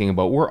talking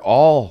about? We're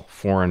all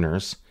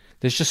foreigners.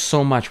 There's just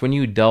so much. When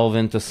you delve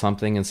into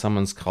something in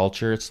someone's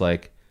culture, it's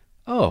like,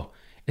 oh,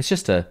 it's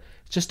just a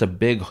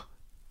big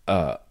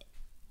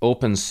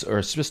open, or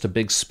it's just a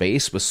big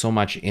space with so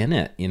much in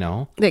it,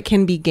 that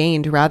can be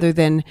gained rather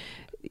than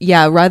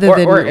than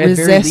or resist.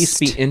 At very least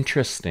be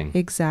interesting.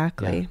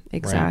 Exactly. Yeah,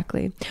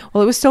 exactly. right.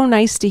 Well, it was so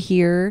nice to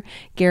hear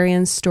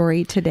Garian's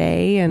story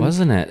today, and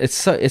wasn't it?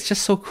 It's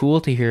just so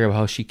cool to hear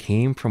how she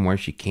came from, where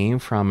she came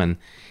from,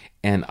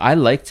 and I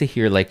like to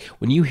hear, like,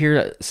 when you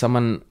hear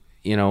someone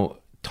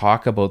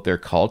talk about their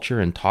culture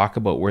and talk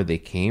about where they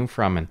came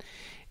from, and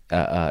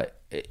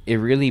it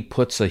really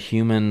puts a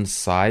human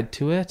side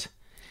to it.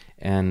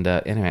 And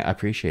anyway, I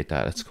appreciate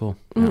that. It's cool.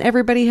 Yeah.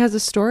 Everybody has a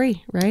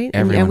story, right?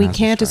 And we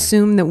can't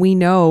assume that we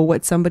know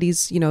what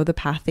somebody's, the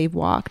path they've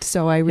walked.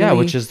 So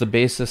which is the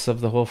basis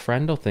of the whole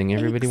Friendo thing.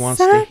 Everybody wants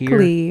to hear.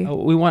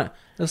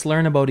 Let's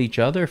learn about each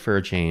other for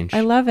a change.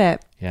 I love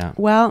it. Yeah.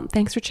 Well,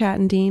 thanks for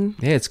chatting, Dean.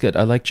 Yeah, it's good.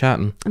 I like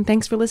chatting. And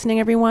thanks for listening,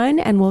 everyone.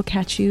 And we'll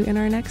catch you in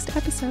our next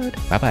episode.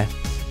 Bye-bye.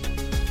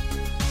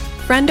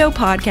 Friendo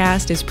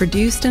Podcast is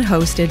produced and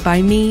hosted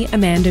by me,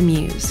 Amanda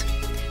Muse.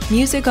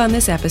 Music on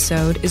this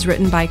episode is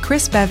written by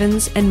Chris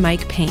Bevins and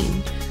Mike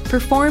Payne,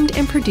 performed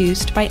and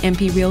produced by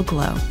MP Real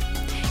Glow.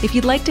 If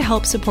you'd like to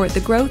help support the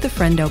growth of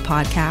Friendo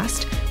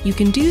Podcast, you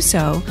can do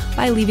so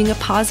by leaving a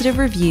positive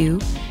review,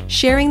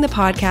 sharing the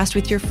podcast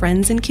with your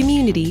friends and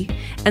community,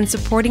 and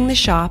supporting the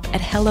shop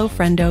at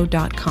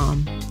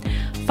hellofriendo.com.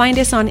 Find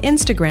us on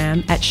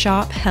Instagram at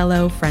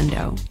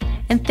shophellofriendo.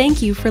 And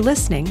thank you for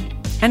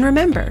listening. And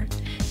remember,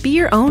 be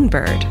your own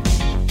bird.